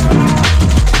 please.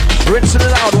 Rinsing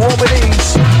it out, warm with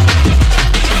ease.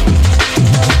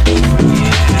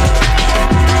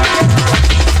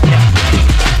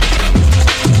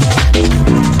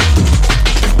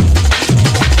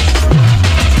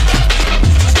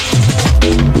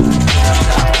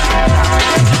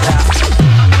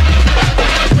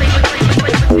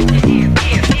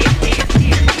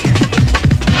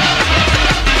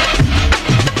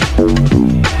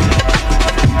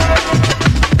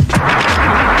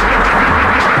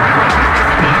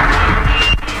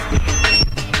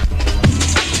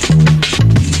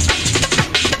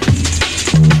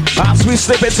 We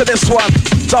slip into this one.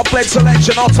 Top leg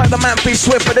selection, all time the man be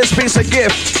swift for this piece of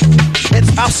gift.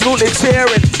 It's absolutely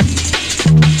tearing.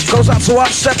 Goes out to our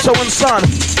Septo and Son.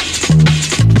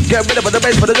 Get rid of the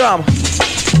bass for the drum.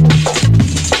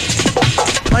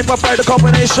 Might pop right the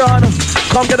combination.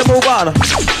 Come get a move on.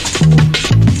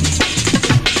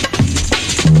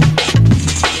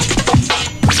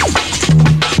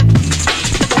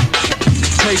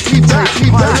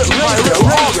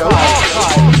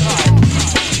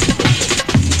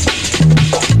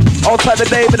 Outside the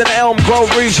David in the Elm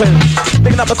Grove region.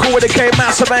 Picking up the Kool with the K,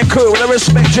 massive and cool. With a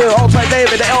respect you. Outside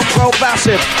David, the Elm Grove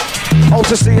massive. Hope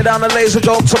to see you down the Laser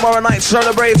Dome tomorrow night,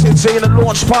 celebrating, seeing the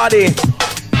launch party.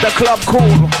 The club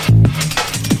Kool.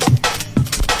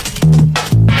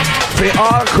 They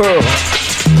are cool.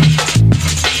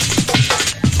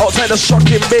 Outside the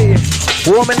Shocking B.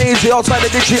 Warm and easy outside the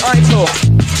Digi Idol.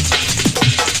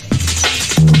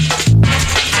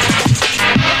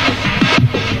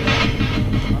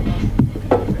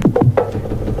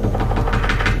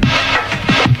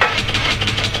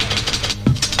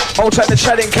 Outside the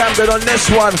Shedding Camden on this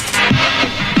one.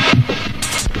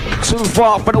 Too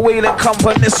far for the wheeling comp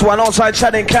on this one. Outside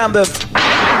Shedding Camden.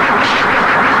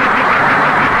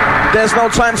 There's no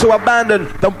time to abandon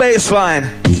the baseline.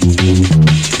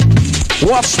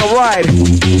 Watch the ride.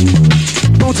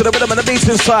 Move to the rhythm and the beat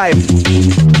inside.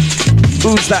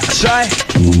 Who's that, Shy?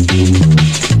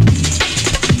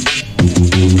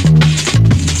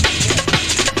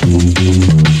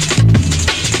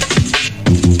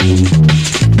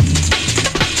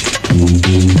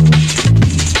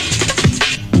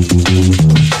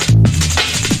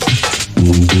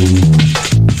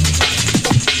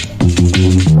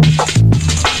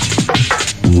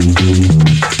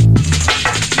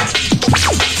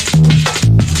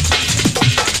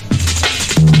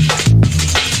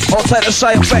 Outside the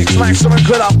Shy effects, maximum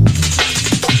good up.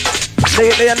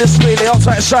 They on the screen, they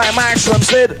outside Shy maximum,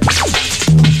 Sid.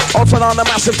 Outside on the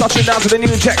massive, touching down to the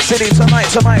New Jack City tonight,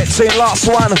 seeing last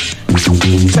one.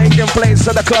 Taking place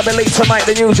at the Club Elite tonight,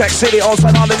 the New Jack City.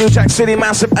 Outside on the New Jack City,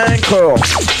 massive anchor.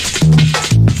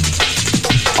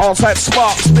 Outside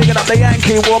Sparks, picking up the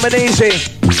Yankee, warm and easy.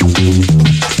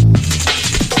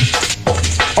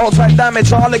 Outside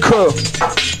Damage, all the crew.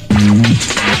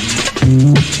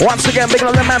 Once again, big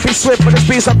up the man, be swift for this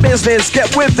piece of business.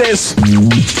 Get with this.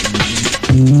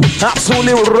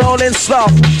 Absolutely rolling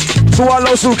stuff. To all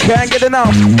those who can't get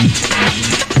enough.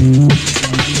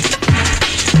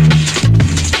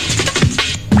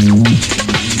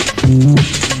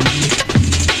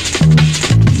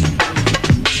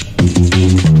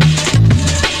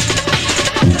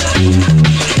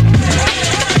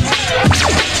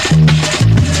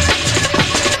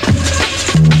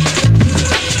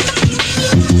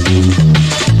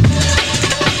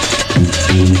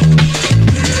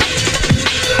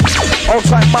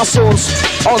 Outside Muscles,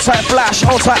 outside Flash,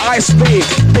 outside Ice Speed,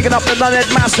 picking up the Nunhead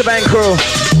Massive and crew.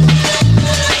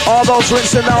 All those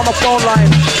rinsing down the phone line.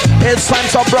 It's time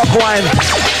to Brock Wine.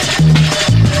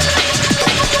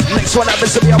 Next one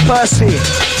happens to be a Percy,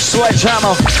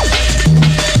 Sledgehammer.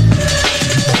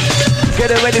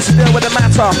 Getting ready to deal with the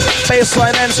matter.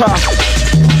 Baseline enter.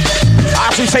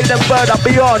 As we take them further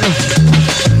beyond.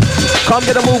 Come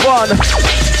get a move on.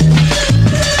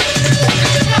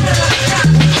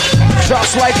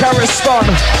 Just like Ariston.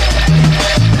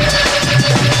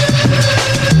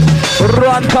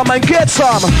 Run, come and get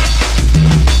some.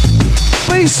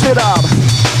 Beast it up.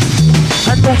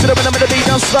 And go to the rhythm of the beat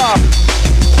and stop.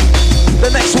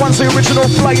 The next one's the original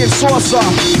flying saucer.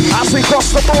 As we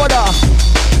cross the border.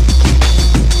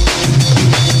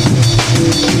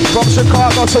 From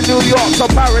Chicago to New York to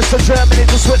Paris to Germany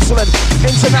to Switzerland.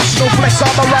 International flex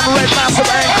on the run, red massive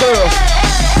anchor.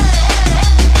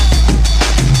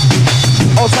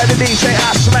 Outside the DJ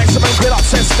Ash, maximum grid up,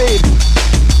 set speed.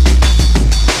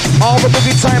 All the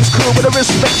boogie times crew with a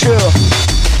respect you.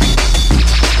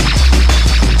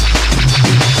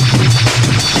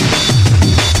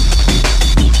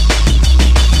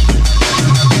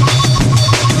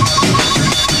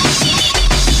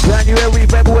 January,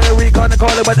 February, gonna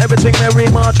call it, but everything Merry,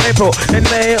 March, April, and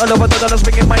May, all over the dollars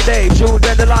bringing my day. June,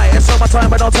 then July, it's summertime,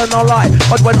 but don't tell no lie.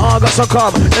 But when August will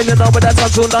come, then you know what that's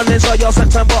on June, done enjoy your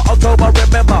September, October,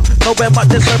 remember, November,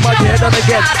 December, yeah, done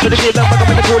again. To the key, welcome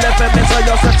to the Kool FM, enjoy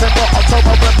your September,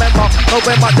 October, remember,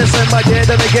 November, December, yeah,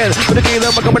 done again. To the key,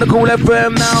 welcome to the Kool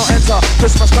FM, now enter,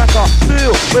 Christmas cracker,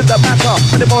 deal with the matter.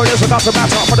 When the morning is about to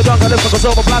matter, for the jungle, it's like a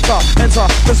silver platter, enter,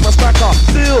 Christmas cracker,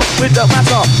 deal with the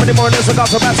matter. When the morning is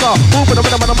about to matter, move with the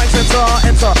rhythm and the mic center,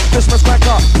 enter, Christmas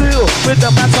cracker, deal with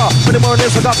the matter. When the morning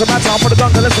is about to matter, for the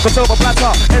jungle, it's like a silver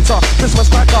platter, enter, Christmas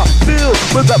cracker, deal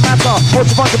with the matter. Hold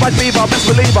your funky white beaver, best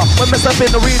believer, when we step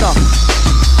in the arena.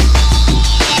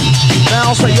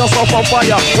 Now set yourself on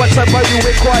fire, whatever you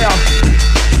require.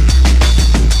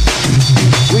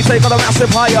 We take on a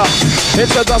massive higher,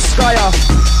 into the sky.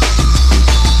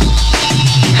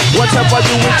 Whatever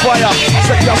you require,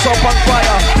 set yourself on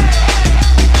fire.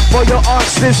 For your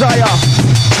heart's desire.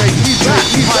 Take me back,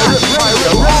 my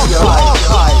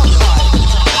archive.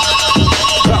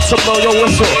 That's to blow your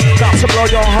whistle, got to blow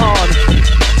your horn.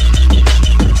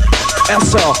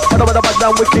 SL, but I'm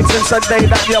done wicked since the day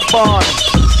that you're born.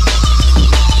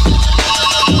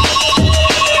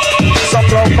 Some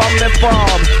blow from the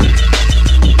farm.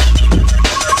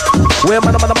 We're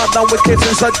man, done wicked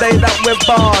since the day that we're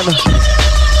born.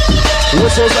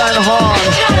 Whistles and horn,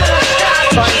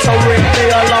 time to ring the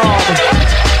alarm.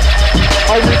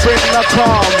 Oh, we bring the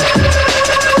calm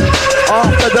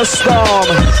after the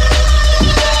storm.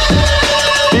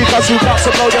 Because you got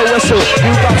to blow your whistle,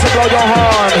 you got to blow your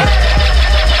horn.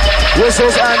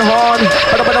 Whistles and horn,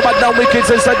 but done wicked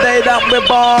since the day that we're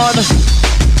born.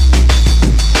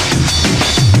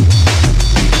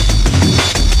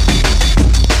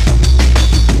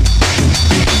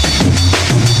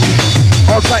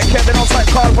 All tight Kevin, all tight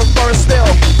Carl from Forest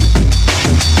Hill.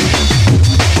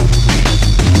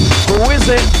 Who is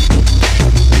it?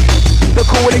 The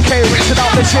Kool K, reaching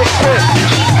out the shit quick.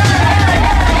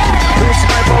 It's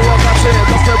my for rock, that's it.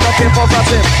 Just the rockin' for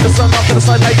that's it. The sun up to the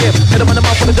side like it. Hit him in the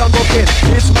mouth for the jungle kid.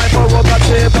 It's my for rock, that's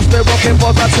it. Just the rockin'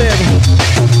 for that's it.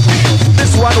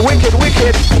 This one wicked,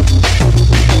 wicked.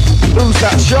 Lose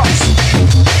that shots.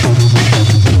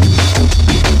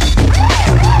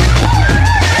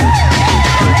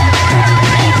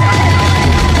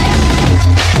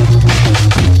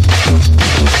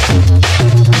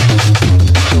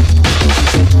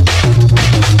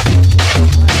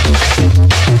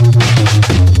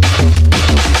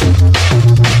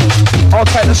 All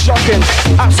type of shocking,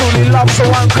 absolutely love, so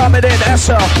I'm coming in,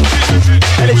 SL.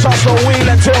 Any chance for wheel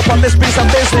and tilt on this piece of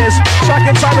business? Track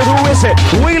and tell me who is it?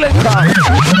 Wheel and come.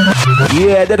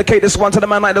 Yeah, dedicate this one to the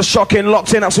man like the shocking,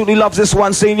 locked in, absolutely loves this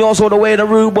one. Seeing yours all the way in the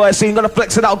rude boy, seeing gonna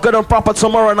flex it out good and proper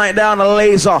tomorrow night down the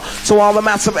laser. So all the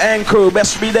massive end crew,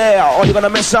 best be there, or you're gonna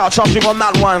miss out, charging on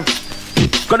that one.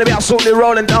 Gonna be absolutely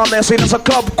rolling down there, seeing it's a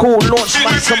club cool launch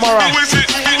man tomorrow.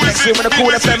 Next year with the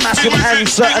Kool FM massive and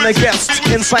certain guests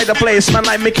inside the place. Man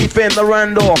like Mickey Finn, the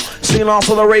Randor. Seeing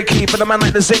also the Reiki for the man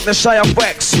like the Zinc, the Shy of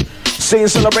Wex. Seeing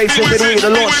celebration midweek, the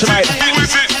launch tonight.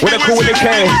 With the Kool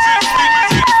K.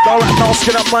 Alright, now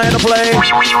skin up my in the play.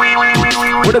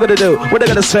 What they gonna do? What they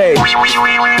gonna say?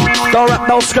 Alright,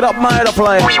 now skin up my in the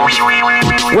play.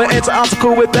 We're into After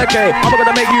Kool with the K. I'm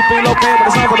gonna make you feel okay, but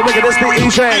it's not for the wicked, it's the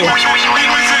EJ.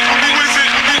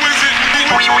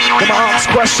 Gonna ask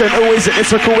question, who is it?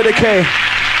 It's a Kool with a K.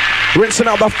 Rinsing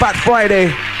out the Fat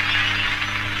Friday.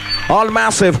 All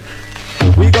massive.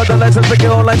 We got the license to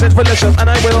kill, license for listen. And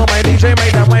I will, my DJ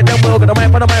make that right, then we'll get the mic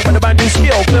for the mic, for the band new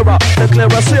skill. Clearer, the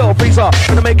clearer seal, freezer.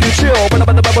 Gonna make you chill, when I'm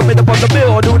the bubble made up on the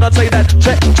bill. Do not say that,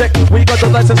 check, check. We got the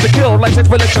license to kill, license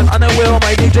for listen. And I will,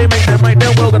 my DJ make that right, then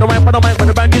we'll get the mic for the mic, for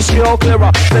the band new skill. Clearer,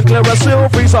 the clearer seal,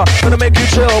 freezer. Gonna make you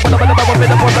chill, when I'm the bubble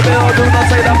made up on the bill. Do not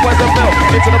say that, boys and bill.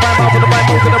 Into the vibe, out for the vibe,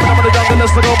 move to the rhythm of the jungle.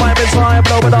 Let's go vibe inside,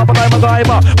 blow it up, and I'm a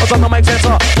diver. What's on the mic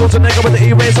center? Go to nigga with the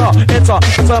eraser. Enter,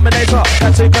 the Terminator.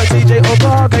 That's it, DJ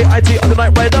Oka, KIT. On the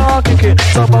night rider, kicking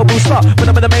turbo booster. When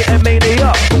I'm in the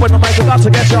mania, when the mic got to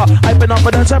get ya, I've been up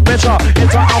for the temperature.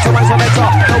 Into outside selector,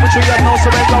 no retreat and no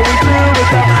surrender. We deal with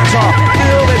the matter,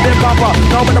 deal with the proper.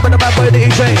 No, when I'm in the bad boy, the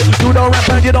EJ. You don't rap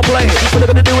and you don't play. What they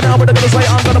gonna do now? What they gonna say?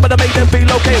 I'm gonna make them feel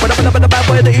okay. When I'm in the bad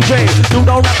boy, the EJ. You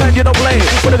don't rap and you don't play.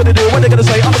 What they gonna do? What they gonna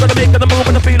say? I'm gonna make them move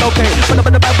and feel okay. When I'm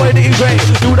in the bad boy, the EJ.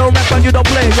 You don't rap and you don't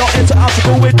play. You're into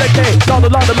obstacle with the K. Down the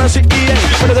line, the mercy EA.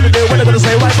 What they gonna do? What they gonna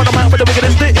say? Right from the mind, what the wicked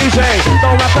is the EJ.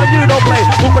 Don't rap and you don't play.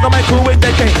 Move with the mic, cool with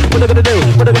the K. What they gonna do?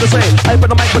 What they gonna say? I put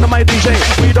the mic with the mic DJ.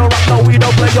 We don't rap, no, we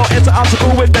don't play. You're into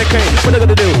obstacle with the K. What they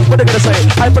gonna do? What they gonna say?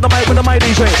 I put the mic with the mic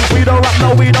DJ. We don't rap,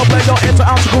 no, we don't play. You're into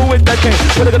obstacle with the K.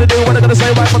 What they gonna do? What they gonna say?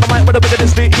 Right from the mic with the wicked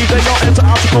is the EJ. You're into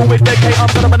obstacle with the K. I'm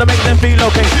gonna make them feel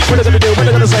okay. What they gonna do? What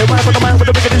they gonna say? Right from the mic with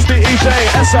the wicked is the EJ.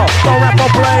 SL, don't rap or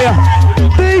play.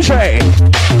 DJ.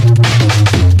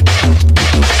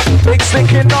 Big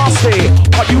stinking nasty,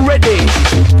 are you ready?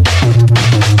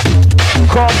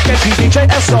 Come get you, DJ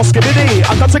SL Skibadee.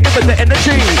 I got to give it the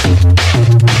energy.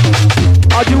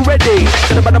 Are you ready?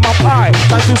 Get a bit of my pie.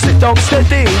 Time to sit down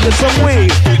steady. Listen, we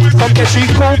come get you,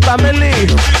 Kool family.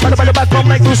 Run by the back, come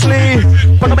like Bruce Lee.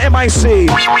 From the MIC.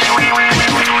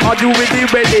 Are you really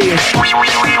ready?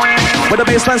 When the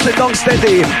bassline sit down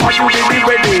steady. Are you really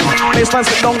ready? Bassline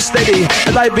sit down steady.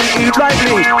 L-I-V-E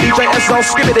lively. DJ SL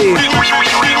Skibadee.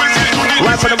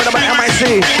 Right from the middle of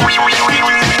MIC.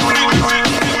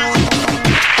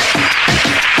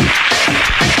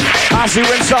 As you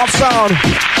in South Sound,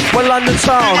 we're London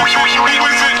Town.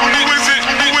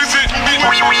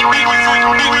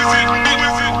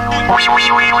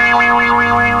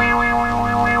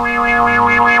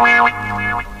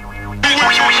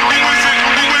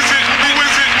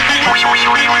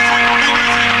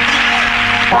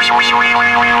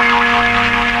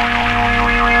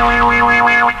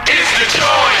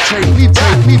 Take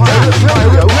me back,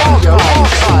 radio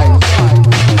archive.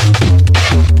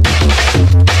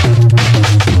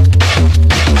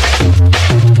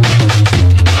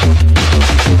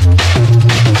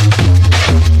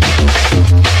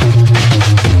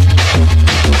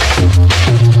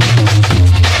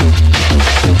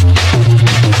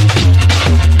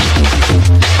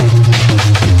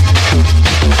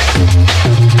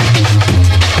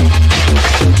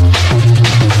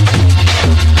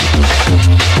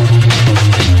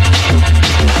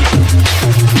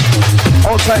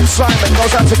 All-time Simon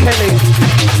goes out to Kelly.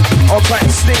 All-time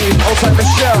Steve, all-time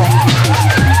Michelle.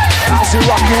 How's you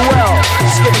rock you well?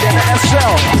 Skibadee in the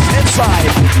SL.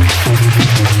 Inside.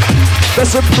 The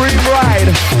Supreme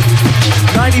Ride.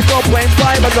 94.5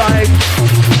 a night.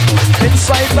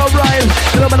 Inside the ride.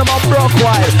 Little bit of my broke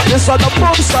ride. This on the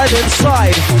boom side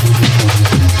inside.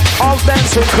 All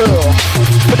dancing crew.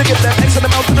 But to get that X and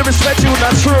amount to the respect you,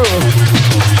 not true.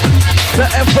 The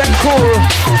FN cool.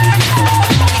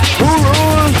 Who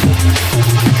rules?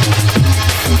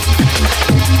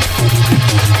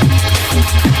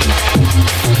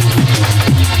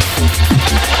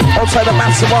 Outside the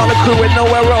massive on the crew with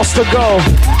nowhere else to go.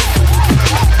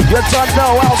 You don't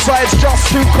know, outside's just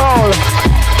too cold.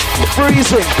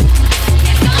 Freezing.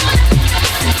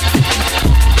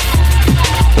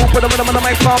 Open them in the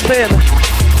mic pump in.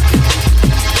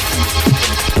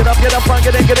 Get up and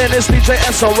get in. It's DJ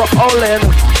SL rock all in.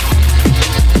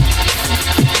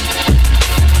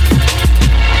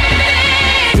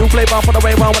 You play ball for the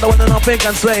way round with the one and nothing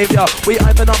can save ya. We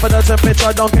hyping up in the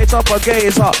temperature, don't cater for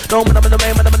gazer. Don't in the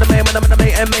main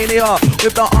and mania.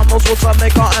 With the armors, what's a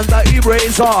maker and the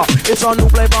eraser. It's a new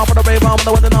play ball for the way round with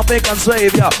the one and nothing can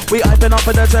save ya. We hyping up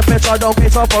in the temperature, don't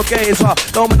cater for gazer.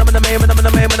 Don't in the main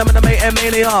and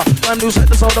mania. Time to set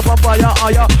the soul up on fire,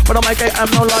 but I'm like I'm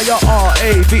no liar.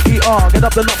 R-A-V-E-R, get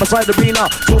up the knock beside the arena.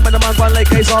 2 men a man run like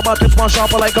Gazer, but this one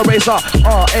sharper like a razor.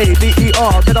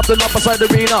 R-A-V-E-R, get up the knock beside the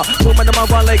arena. 2 men a man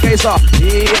run like Gazer.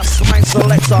 Yes, my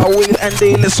selector, wheel and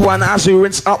deal this one as you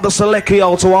rinse out the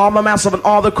Selectio. To all my massive and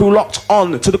all the crew locked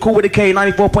on to the Kool with the K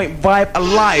 94.5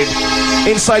 alive.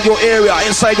 Inside your area,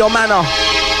 inside your manor.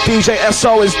 DJ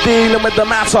SL is dealing with the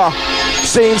matter.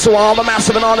 Saying to all the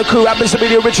massive and all the crew, happens to be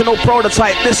the original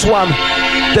prototype. This one,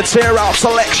 the tear out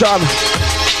selection.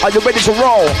 Are you ready to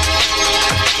roll?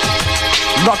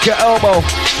 Knock your elbow,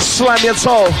 slam your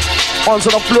toe onto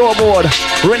the floorboard,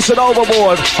 rinse it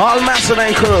overboard. All massive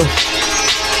and crew.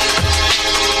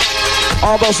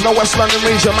 All those in the West London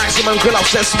region, maximum grill up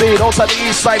set speed. Outside the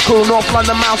East Side crew, North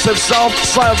London massive, South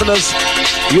Southerners.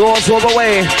 Yours all the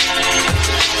way.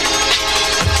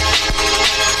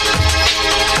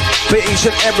 For each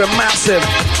and every massive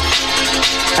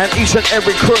and each and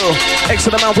every crew.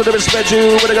 Exit amount with the respect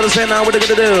you. What they gonna say now? What they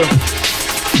gonna do?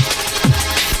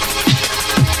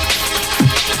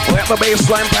 We have the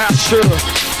baseline pass through.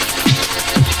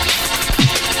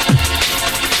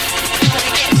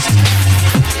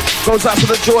 Goes out to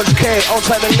the George K,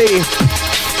 outside the Lee.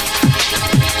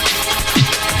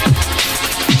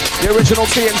 The original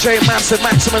T&J massive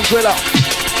maximum griller.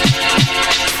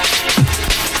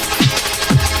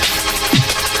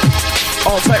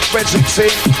 Outside Frederick,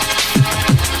 see?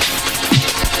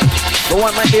 The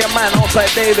one might be a man, outside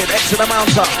David, exit the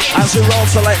mounter, as the roll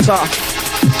selector.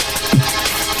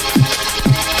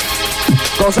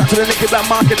 Goes out to the Nicky Black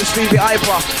Market, the Stevie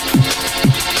Hyper.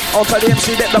 Outside the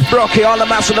MC Deck, the Brocky, all the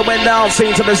mass that went down,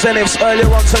 seen to the Zeniths earlier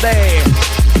on today.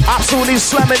 Absolutely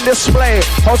slamming display.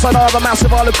 Outside all the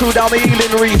massive, all the crew down the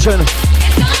Ealing region.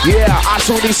 Yeah,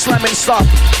 absolutely slamming stuff.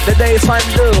 The daytime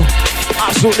do.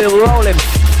 Absolutely rolling.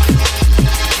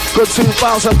 Good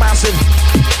 2,000 massive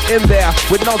in there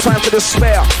with no time for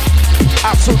despair.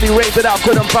 Absolutely rated out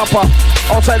good and proper.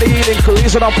 Outside the Ealing crew,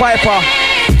 he's on a Piper.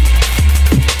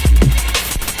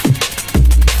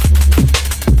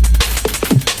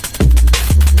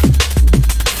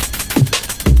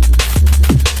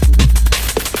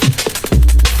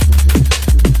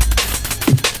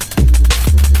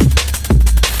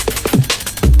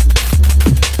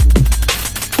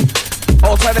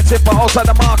 Outside the Tipper, outside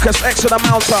the Marcus, extra the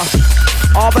Mounter.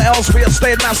 All the Elsbeth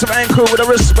stayed massive and crew with a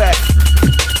respect.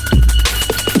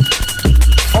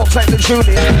 Outside the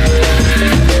Julian.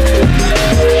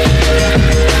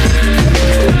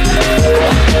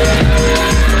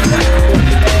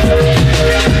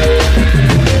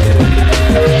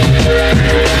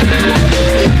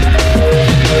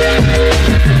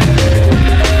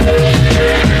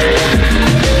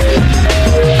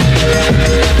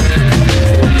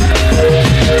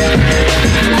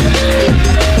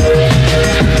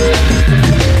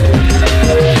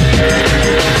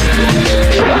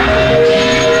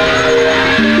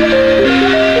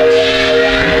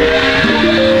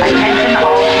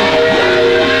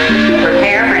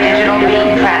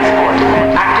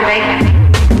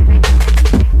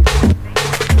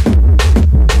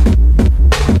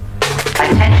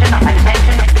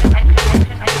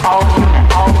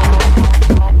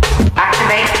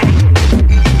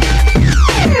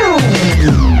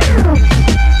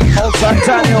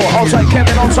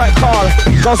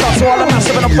 Goes out to all the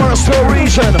massive in the Forest Hill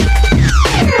region.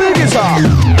 Biggies up.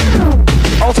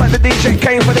 Outside the DJ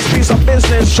came for this piece of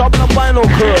business. Shopping a vinyl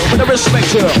crew with the respect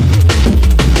here.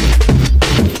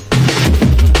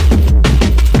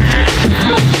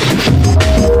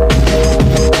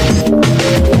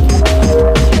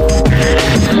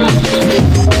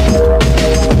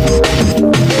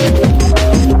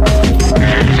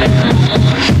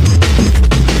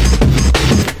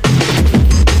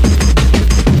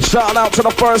 Shout out to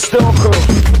the First Still crew.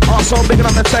 Also bigging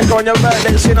up the tech on your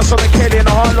birthday. Seeing us on the Kelly in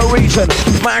the Harlow region.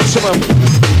 Maximum.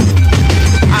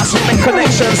 As we make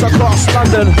connections across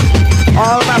London.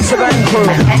 All massive end crew.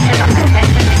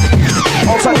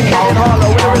 Outside the Kelly in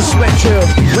Harlow, we respect you.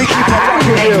 We keep on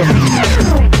rocking you.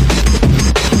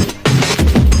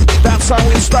 That's how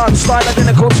we start. Style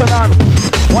identical to none.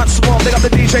 Once more, big up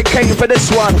the DJ Kane for this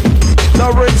one.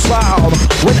 The ring sound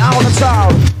without a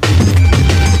sound.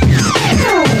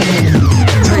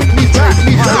 Take me back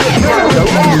to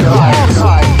the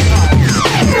archive.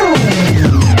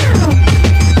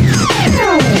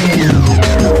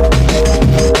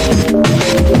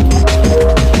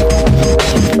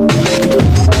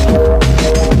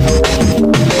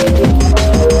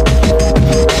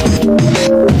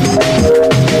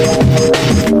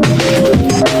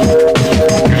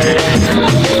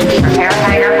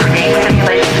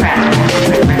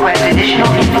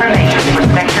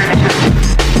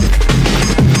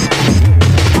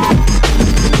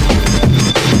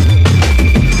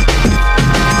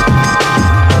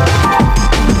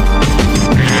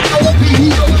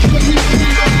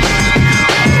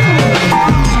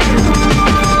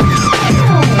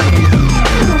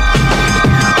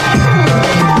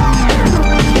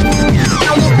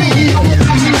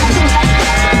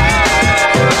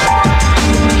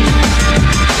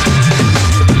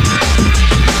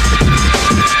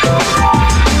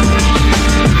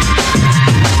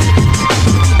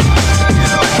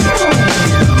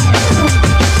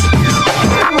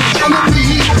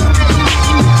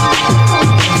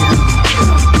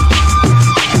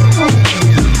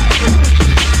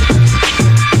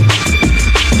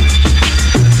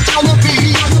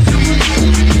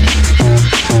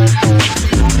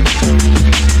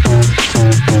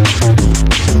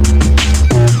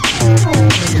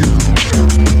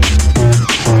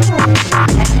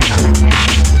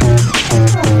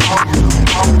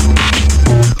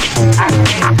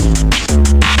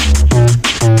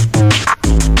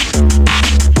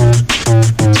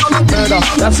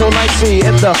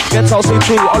 Ghetto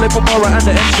CT, only for more and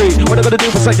the entry. What they gonna do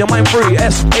for set your mind free?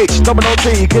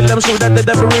 SH-OOT, kill them, shoot them, the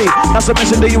debris. That's a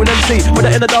mission to you and MC. With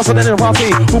the inner dance and then in party.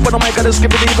 Who put on mic and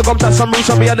Skibadee, become touch some roots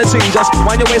and reality. Just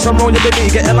wind your waist and roll your baby.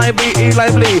 Get L-I-V-E,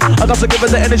 lively. I got to give it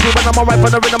the energy when I'm alright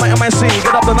for the rhythm of MIC.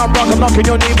 Get up and I'm rock, I'm knocking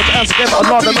your knee, but the answer get a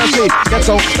lot of mercy.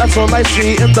 Ghetto, that's all I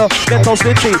see in the ghetto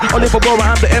city. Only for more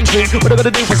and the entry. What they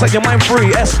gonna do for set your mind free?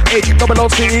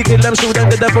 SH-OOT, kill them, shoot them,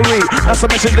 the debris. That's a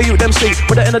mission to you, MC.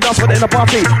 With the inner dance, with the inner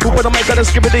party. Who put on mic and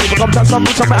Skibadee, become touch some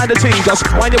roots and the team. Just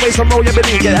wind your waist and roll your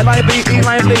belly. Get L-I-V-E,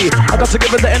 lively. I got to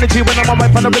give it the energy when I'm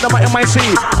alright for the rhythm of MIC.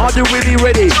 Are you really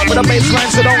ready? With the baseline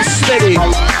so don't steady.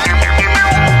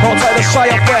 Outside the shy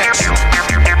effects.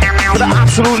 With the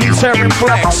absolutely tearing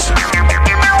flex.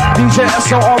 DJ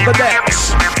SL on the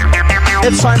decks.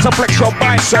 It's time to flex your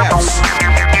biceps.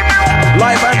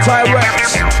 Live and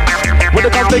direct. With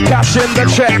the company cash in the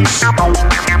checks.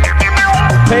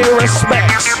 Pay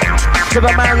respects to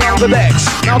the man on the decks.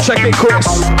 Now check it, Chris.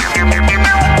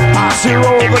 I see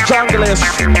roll the junglist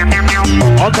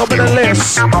on top of the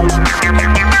list.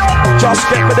 Just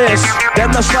get with this,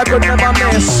 then the sniper never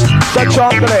miss. The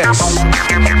junglist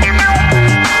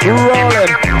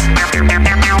rolling.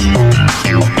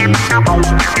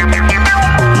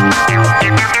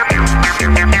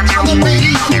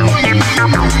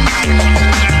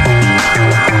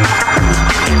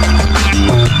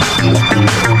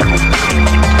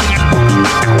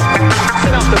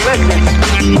 Set up the message.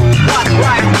 What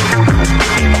right?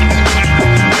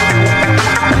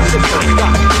 System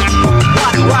stop.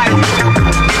 What right?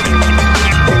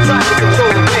 They're trying to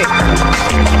control the mix.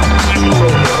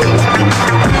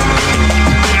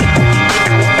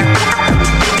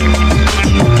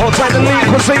 Hold tight the lead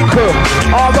cuisine crew.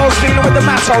 All those dealing with the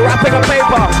matter, wrapping a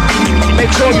paper.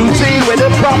 Make sure you deal with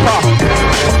it proper.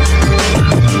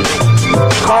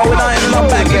 Call it out in the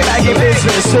baggy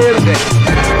business, seriously.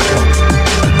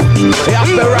 You have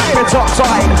to wrap it up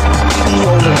tight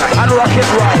and rock it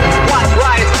right. What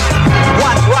right?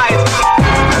 What right?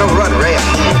 I don't run rail.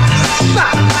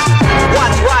 Stop.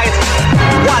 What right?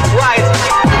 What right?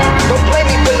 Don't blame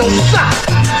me for no shot.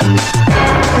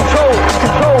 Control,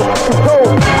 control, control,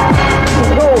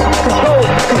 control, control,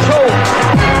 control.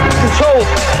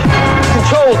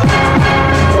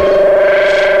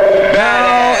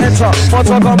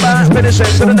 Motor come back, finish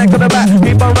it to the neck to the back.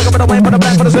 Keep on rocking with the way for the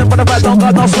back, for the zip, for the back. Don't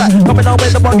got no slack. Coming on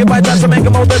with the buggy by chance to make a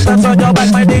move this dance on your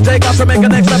back. My DJ got to make a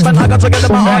next step and I got to get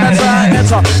them on that side.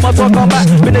 Enter, motor come back,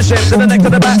 finish it to the neck to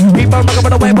the back. Keep on rocking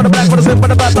with the way for the back, for the zip, for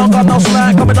the back. Don't got no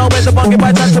slack. Coming on with the buggy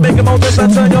by chance to make a move this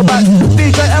dance on your back.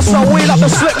 DJ SL, wheel up the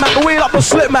slip mat, wheel up the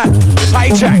slip mat.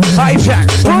 Hijack, hijack,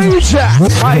 hijack,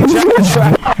 hijack the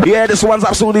track. Yeah, this one's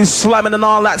absolutely slamming and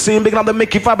all that scene. Big up the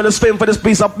Mickey Fabulous Spin for this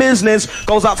piece of business.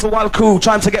 Goes out to Wild Cool,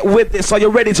 trying to get with this. Are you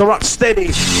ready to rock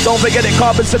steady? Don't forget it,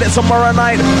 Carbon said it tomorrow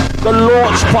night. The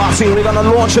launch party, we're gonna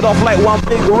launch it off like one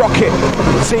big rocket.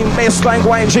 Sing bassline,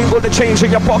 wine, jingle the change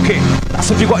in your pocket.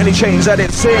 That's if you got any change at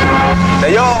it, sing.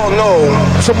 They all know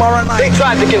tomorrow night. they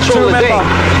tried to control the day.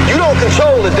 You don't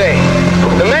control the day.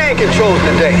 The man controls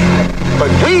the day. But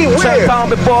we will.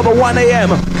 £10 before the 1 a.m.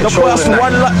 The first 100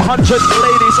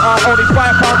 ladies are only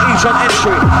 £5 each on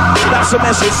entry. That's the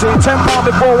message. See, £10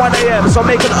 before 1 a.m. So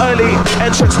make an early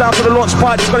entrance down to the launch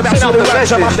party. It's going to be absolutely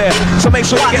random up there. So make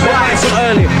sure you get there nice and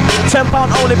early. £10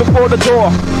 only before the door.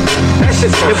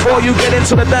 Before you get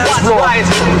into the dance floor.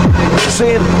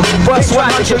 See, first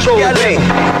 100 yelling.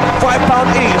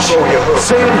 £5 each.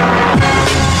 See.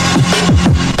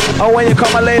 Oh, when you come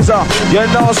a laser, you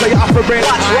know, so you have to bring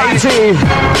ID.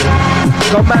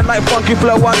 The man like Funky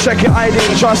Flow, one check your ID,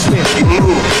 trust me.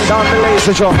 Down the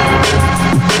laser job.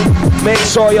 Make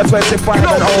sure you're 25 and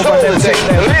over, then take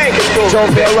them.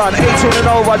 Don't be around 18 and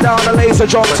over, down the laser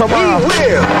jump tomorrow.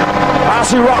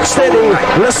 As we rock steady,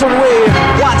 listen we,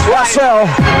 SL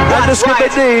and the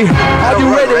Skibadee. Are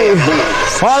you ready?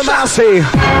 All Massey,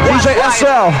 DJ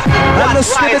SL and the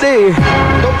Skibadee.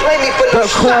 The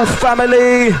Kool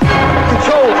family.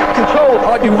 Control.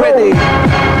 Are you ready?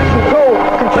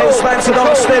 Baseline to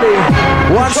the steady.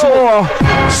 Once more,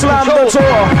 slam the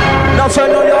door. Now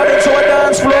turn your yard into a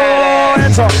dance floor.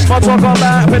 Enter, motor come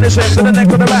back, finish it to the neck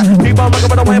to the back. Keep on rocking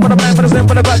with the way for the man, for the zip,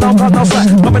 for the back. Don't cut no slack.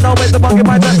 Coming on with the bucket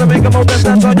by chance to make a move this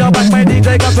dance on your back. My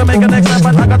DJ got to make a next step,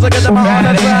 but I got to get them out on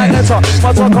that track. Enter,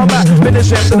 motor come back,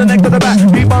 finish it to the neck to the back.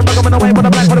 Keep on rocking with the way for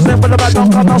the back, for the zip, for the back. Don't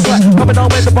cut no slack. Coming on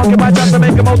with the bucket by chance to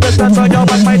make a move this dance on your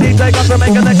back. My DJ got to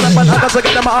make a next step, but I got to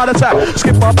get them out on that track.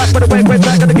 Skip on back with the way, quick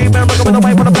track, and the keep on rocking with the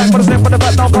way for the back, for the zip, for the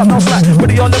back. Don't cut no slack. With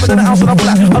the all living in the house and I'm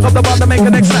black. I got the bar to make a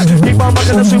next snap. Keep on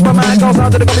rocking the Superman goes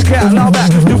out to the coffee cat. Allow that.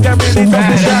 You can really drop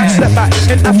this shot. Step back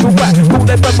in natural back. Kool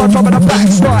FM on top of the back.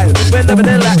 Style. We're living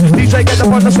in that. DJ get the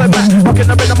front to slip back. Rocking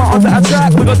the rhythm on the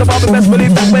attack. We got the bar, best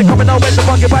believe that we're coming over the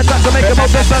funky by time to make a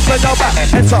move. This dance like back.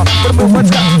 Enter for the movement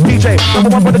scap. DJ number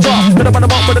one for the drop. Then I'm on the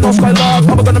mark for the North Sky Log.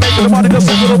 I'm gonna make it the body just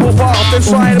sit to the wolf off.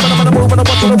 Inside. When I'm on the move and I'm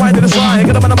to the right to the side.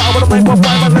 Get them in the mouth with a mic for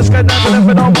 5 and let's get down to them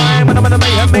for no mind. When I'm in the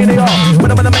mayhem mania. When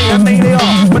I'm in the mayhem mania.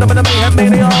 When I'm in the mayhem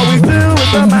mania. We do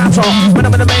with the matter. When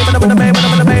I'm in the mayhem, when I'm in the mayhem, when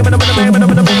I'm in the mayhem, when I'm in the mayhem, when I'm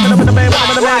in the mayhem, when I'm in the mayhem,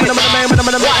 when I'm in the mayhem, when I'm in the mayhem, when I'm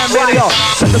in the mayhem mania.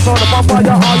 Set the sword up on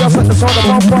fire, are ya? Set the sword up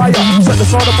on fire. Set the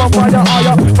sword up on fire, are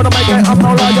ya? For the mic, I'm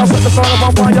no liar. Set the sword up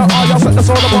on fire, are ya? Set the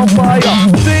sword up on fire.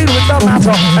 Deal with the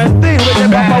matter and deal with the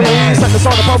memory. Set the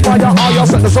sword up on fire, are ya?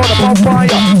 Set the sword up on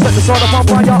fire. Set the sword up on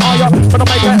fire, are ya? For the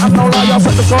mic, I'm no liar.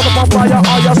 Set the sword up on fire,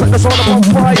 are ya? Set the sword up on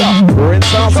fire.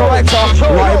 Rinse out selector,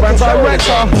 live and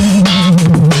director.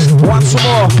 Once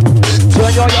more,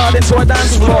 turn your yard into a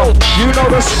dance floor. You know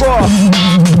the score.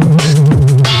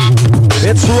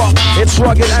 It's rock, it's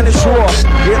rugged and it's raw.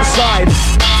 Inside,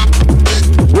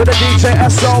 with the DJ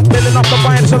SL building up the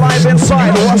vibes alive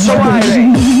inside. What's the ride?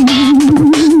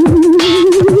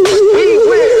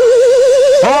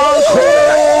 Encore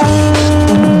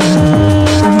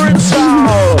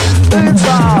in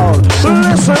sound,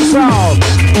 listen sound.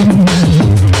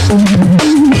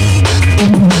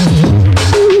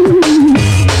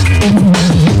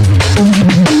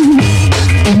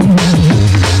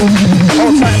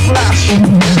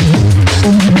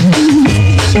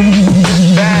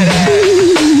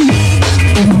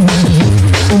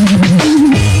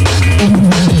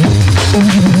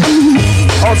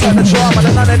 Outside the drama, the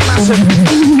nutted massive.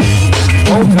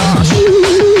 Oh gosh.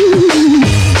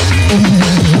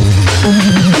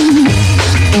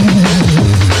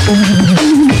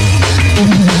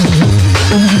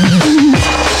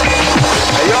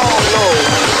 They all know.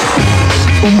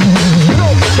 You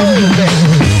don't control the day.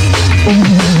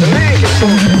 The man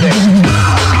controls the day.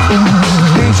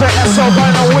 DJ SL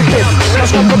going on wicked.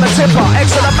 Let's go from the tipper,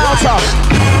 excellent mounter.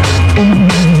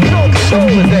 You don't control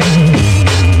the day.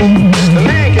 The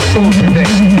man controls the day.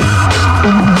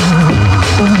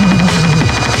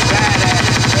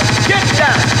 Get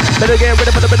down. Better get rid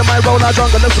of my roller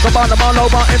jungle, let's talk about the man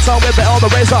over in town with the elder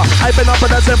razor. I've been up in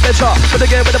the temperature, but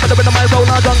again with the my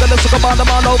roller jungle, let's talk about the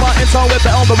man over in town with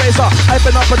the elder razor. I've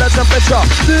been up in the temperature,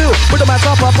 deal with the man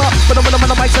top up, but I'm in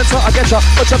the mic center, I get ya.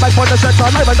 Put your back on the center,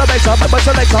 live in the mixer, my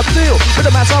selector, deal with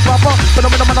the man top up, but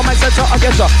I'm in the mic center, I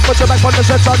get ya. Put your back on the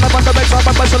center, live on the mixer,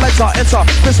 my selector, enter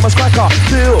Christmas cracker,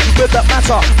 deal with that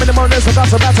matter. Minimum is a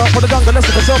matter for the jungle, let's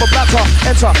take a silver platter,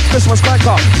 enter Christmas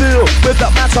cracker, deal with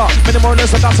that matter. Minimum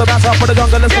is a matter for the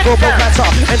jungle, let's go for matter,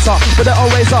 enter with the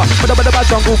eraser, with the bad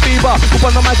jungle fever. Up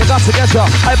on the mic, I got to get ya.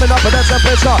 I've been up in the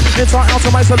temperature, enter out to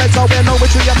my selector. We know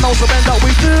which we have no surrender.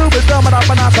 We do with them and up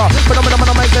and after. But I'm in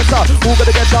the mic center. Who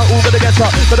gonna get ya? Who gonna get ya?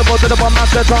 To the bomb, not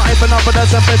center. I've been up in the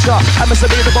temperature. I miss the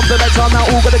beat, the bomb selector. Now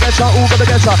who gonna get ya? Who gonna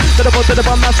get ya? To the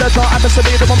bomb, not center. I miss the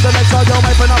beat, the bomb selector. Yo,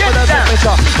 I've been up in the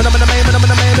temperature. When I'm in the main,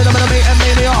 and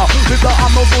mania. We've got our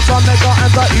muscles on nigga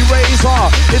and the eraser.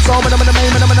 It's all when I'm in the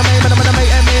main, and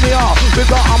mania. We've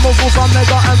got our muscles on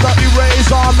nigga and the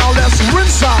eraser. Now let's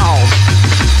rinse out.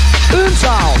 In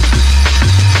town.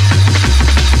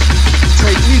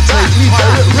 Take me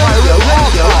radio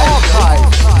archive.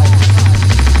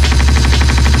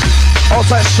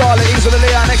 Outside Charlotte, easy to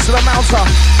Leon, next to the mountain.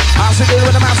 As we deal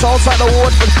with the mountain, outside the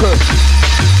Woodford crew.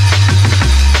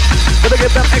 Gotta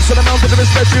give them extra amount of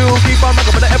respect you. Keep on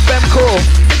knocking with the FM crew.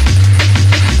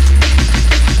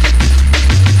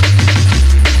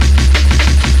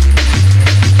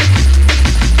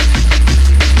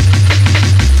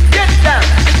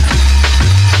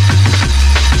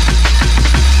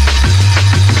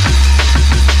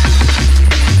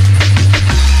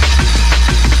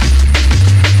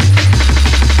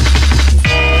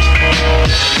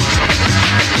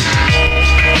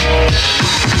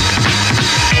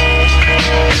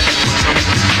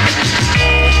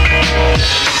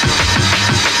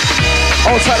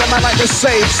 Outside the man like the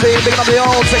safe, see, picking up the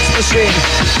old text machine.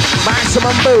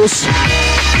 Maximum boost.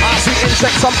 As we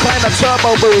inject some kind of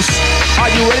turbo boost.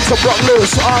 Are you ready to block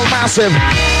loose? All massive.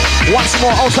 Once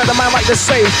more, outside the man like the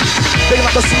safe. Picking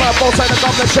up the smurf, outside the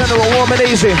governor general, warm and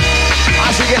easy.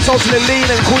 As we get totally lean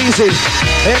and queasy.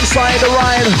 Inside the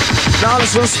ride, now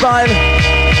this is style.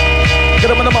 Get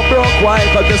them in my broke wide,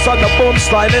 cause this on the boom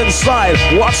style inside.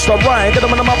 Watch the ride, get them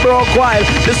in my broke wide.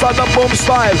 This on the boom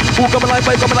style. Who coming like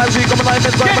G, coming like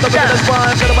inside, but the business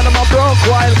fine. Get them in my broke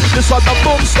wide. This on the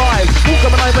boom style. Who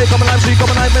coming like G,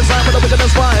 coming like inside, but the business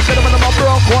fine. Get them in my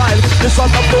broke wide. This on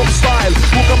the boom style.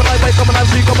 Who coming like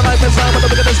G, coming like inside, but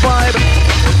the business fine.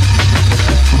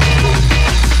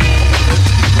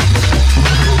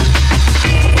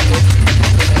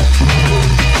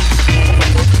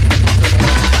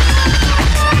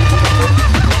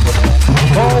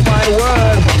 Oh my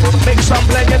word, make some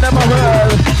blend you never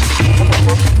heard.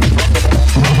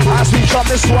 As we drop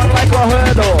this one like a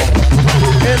hurdle.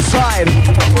 Inside,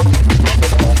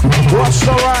 watch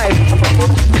the ride.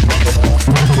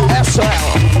 SL.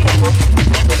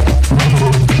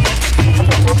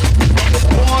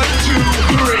 1, 2,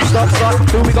 3. Stop,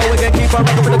 here we go again, keep on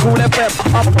rocking with the Kool FM.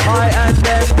 Up high and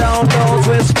then down, no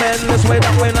twist, man. Let's way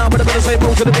that way now, but I'm gonna say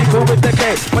move to the beat, cool with the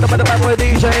K. When I'm in the back with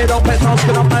DJ, don't pet no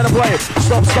spin up and play.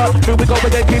 Stop, here we go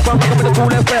again, keep on rocking with the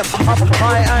Kool FM. Up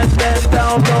high and then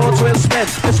down, no twist, man.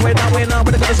 Let's way that way now,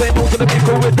 but I'm gonna say move to the beat,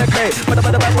 cool with the K. When I'm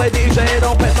in the back with DJ,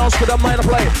 don't pet no spin up and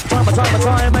play.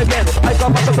 Time again, I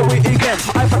got myself the weekend.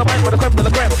 I put a mind with the creme to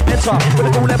the creme. Enter with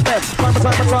the Kool FM.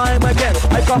 Time again,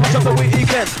 I got myself the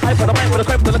weekend. I put a mind with the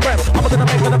creme to the creme. I'm gonna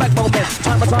make for the back moment.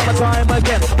 Time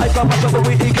again. I got myself the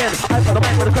weekend. I put a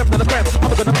mind with the creme to the creme.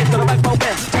 I'm gonna make for the back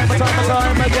moment.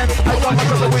 Time again. I got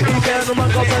myself the weekend. Run,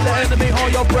 go tell the enemy or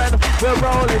your friend. We're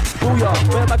rolling. Booyah.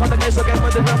 We're back on the case again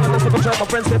with the drum. Let's look at my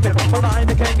friends slipping. From behind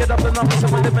they can't get up the numbers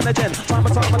and we're living again.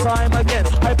 Time again.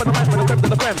 I put a mind with the creme to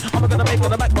the creme. I'm gonna make for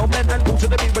the back moment and move to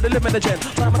the beat with the living again.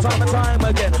 Time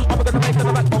again. I'm gonna make for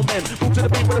the back moment. Move to the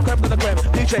beat with the creme to the creme.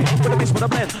 DJ with the beats with the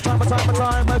blend.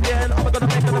 Time again. I'm gonna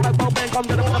make for the back moment. Come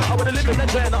to the one with the living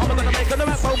legend. I'm gonna make for the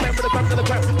back moment with the creme to the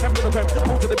creme. Creme to the creme.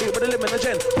 Move to the beat with the living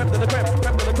legend. Creme to the creme.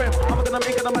 Creme to the creme. I'm gonna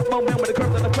make for the back moment with the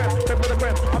creme to the creme. Creme to the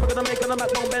creme. I'm gonna make for the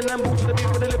back moment and move to the beat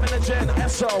with the living legend.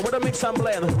 SO with a mix and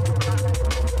blend.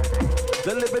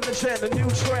 The living legend, the new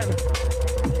trend.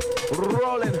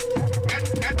 Rolling.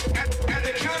 At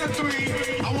the count of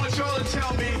 3, I want y'all to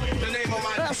tell me the name of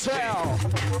my SL.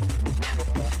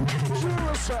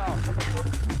 Duracell.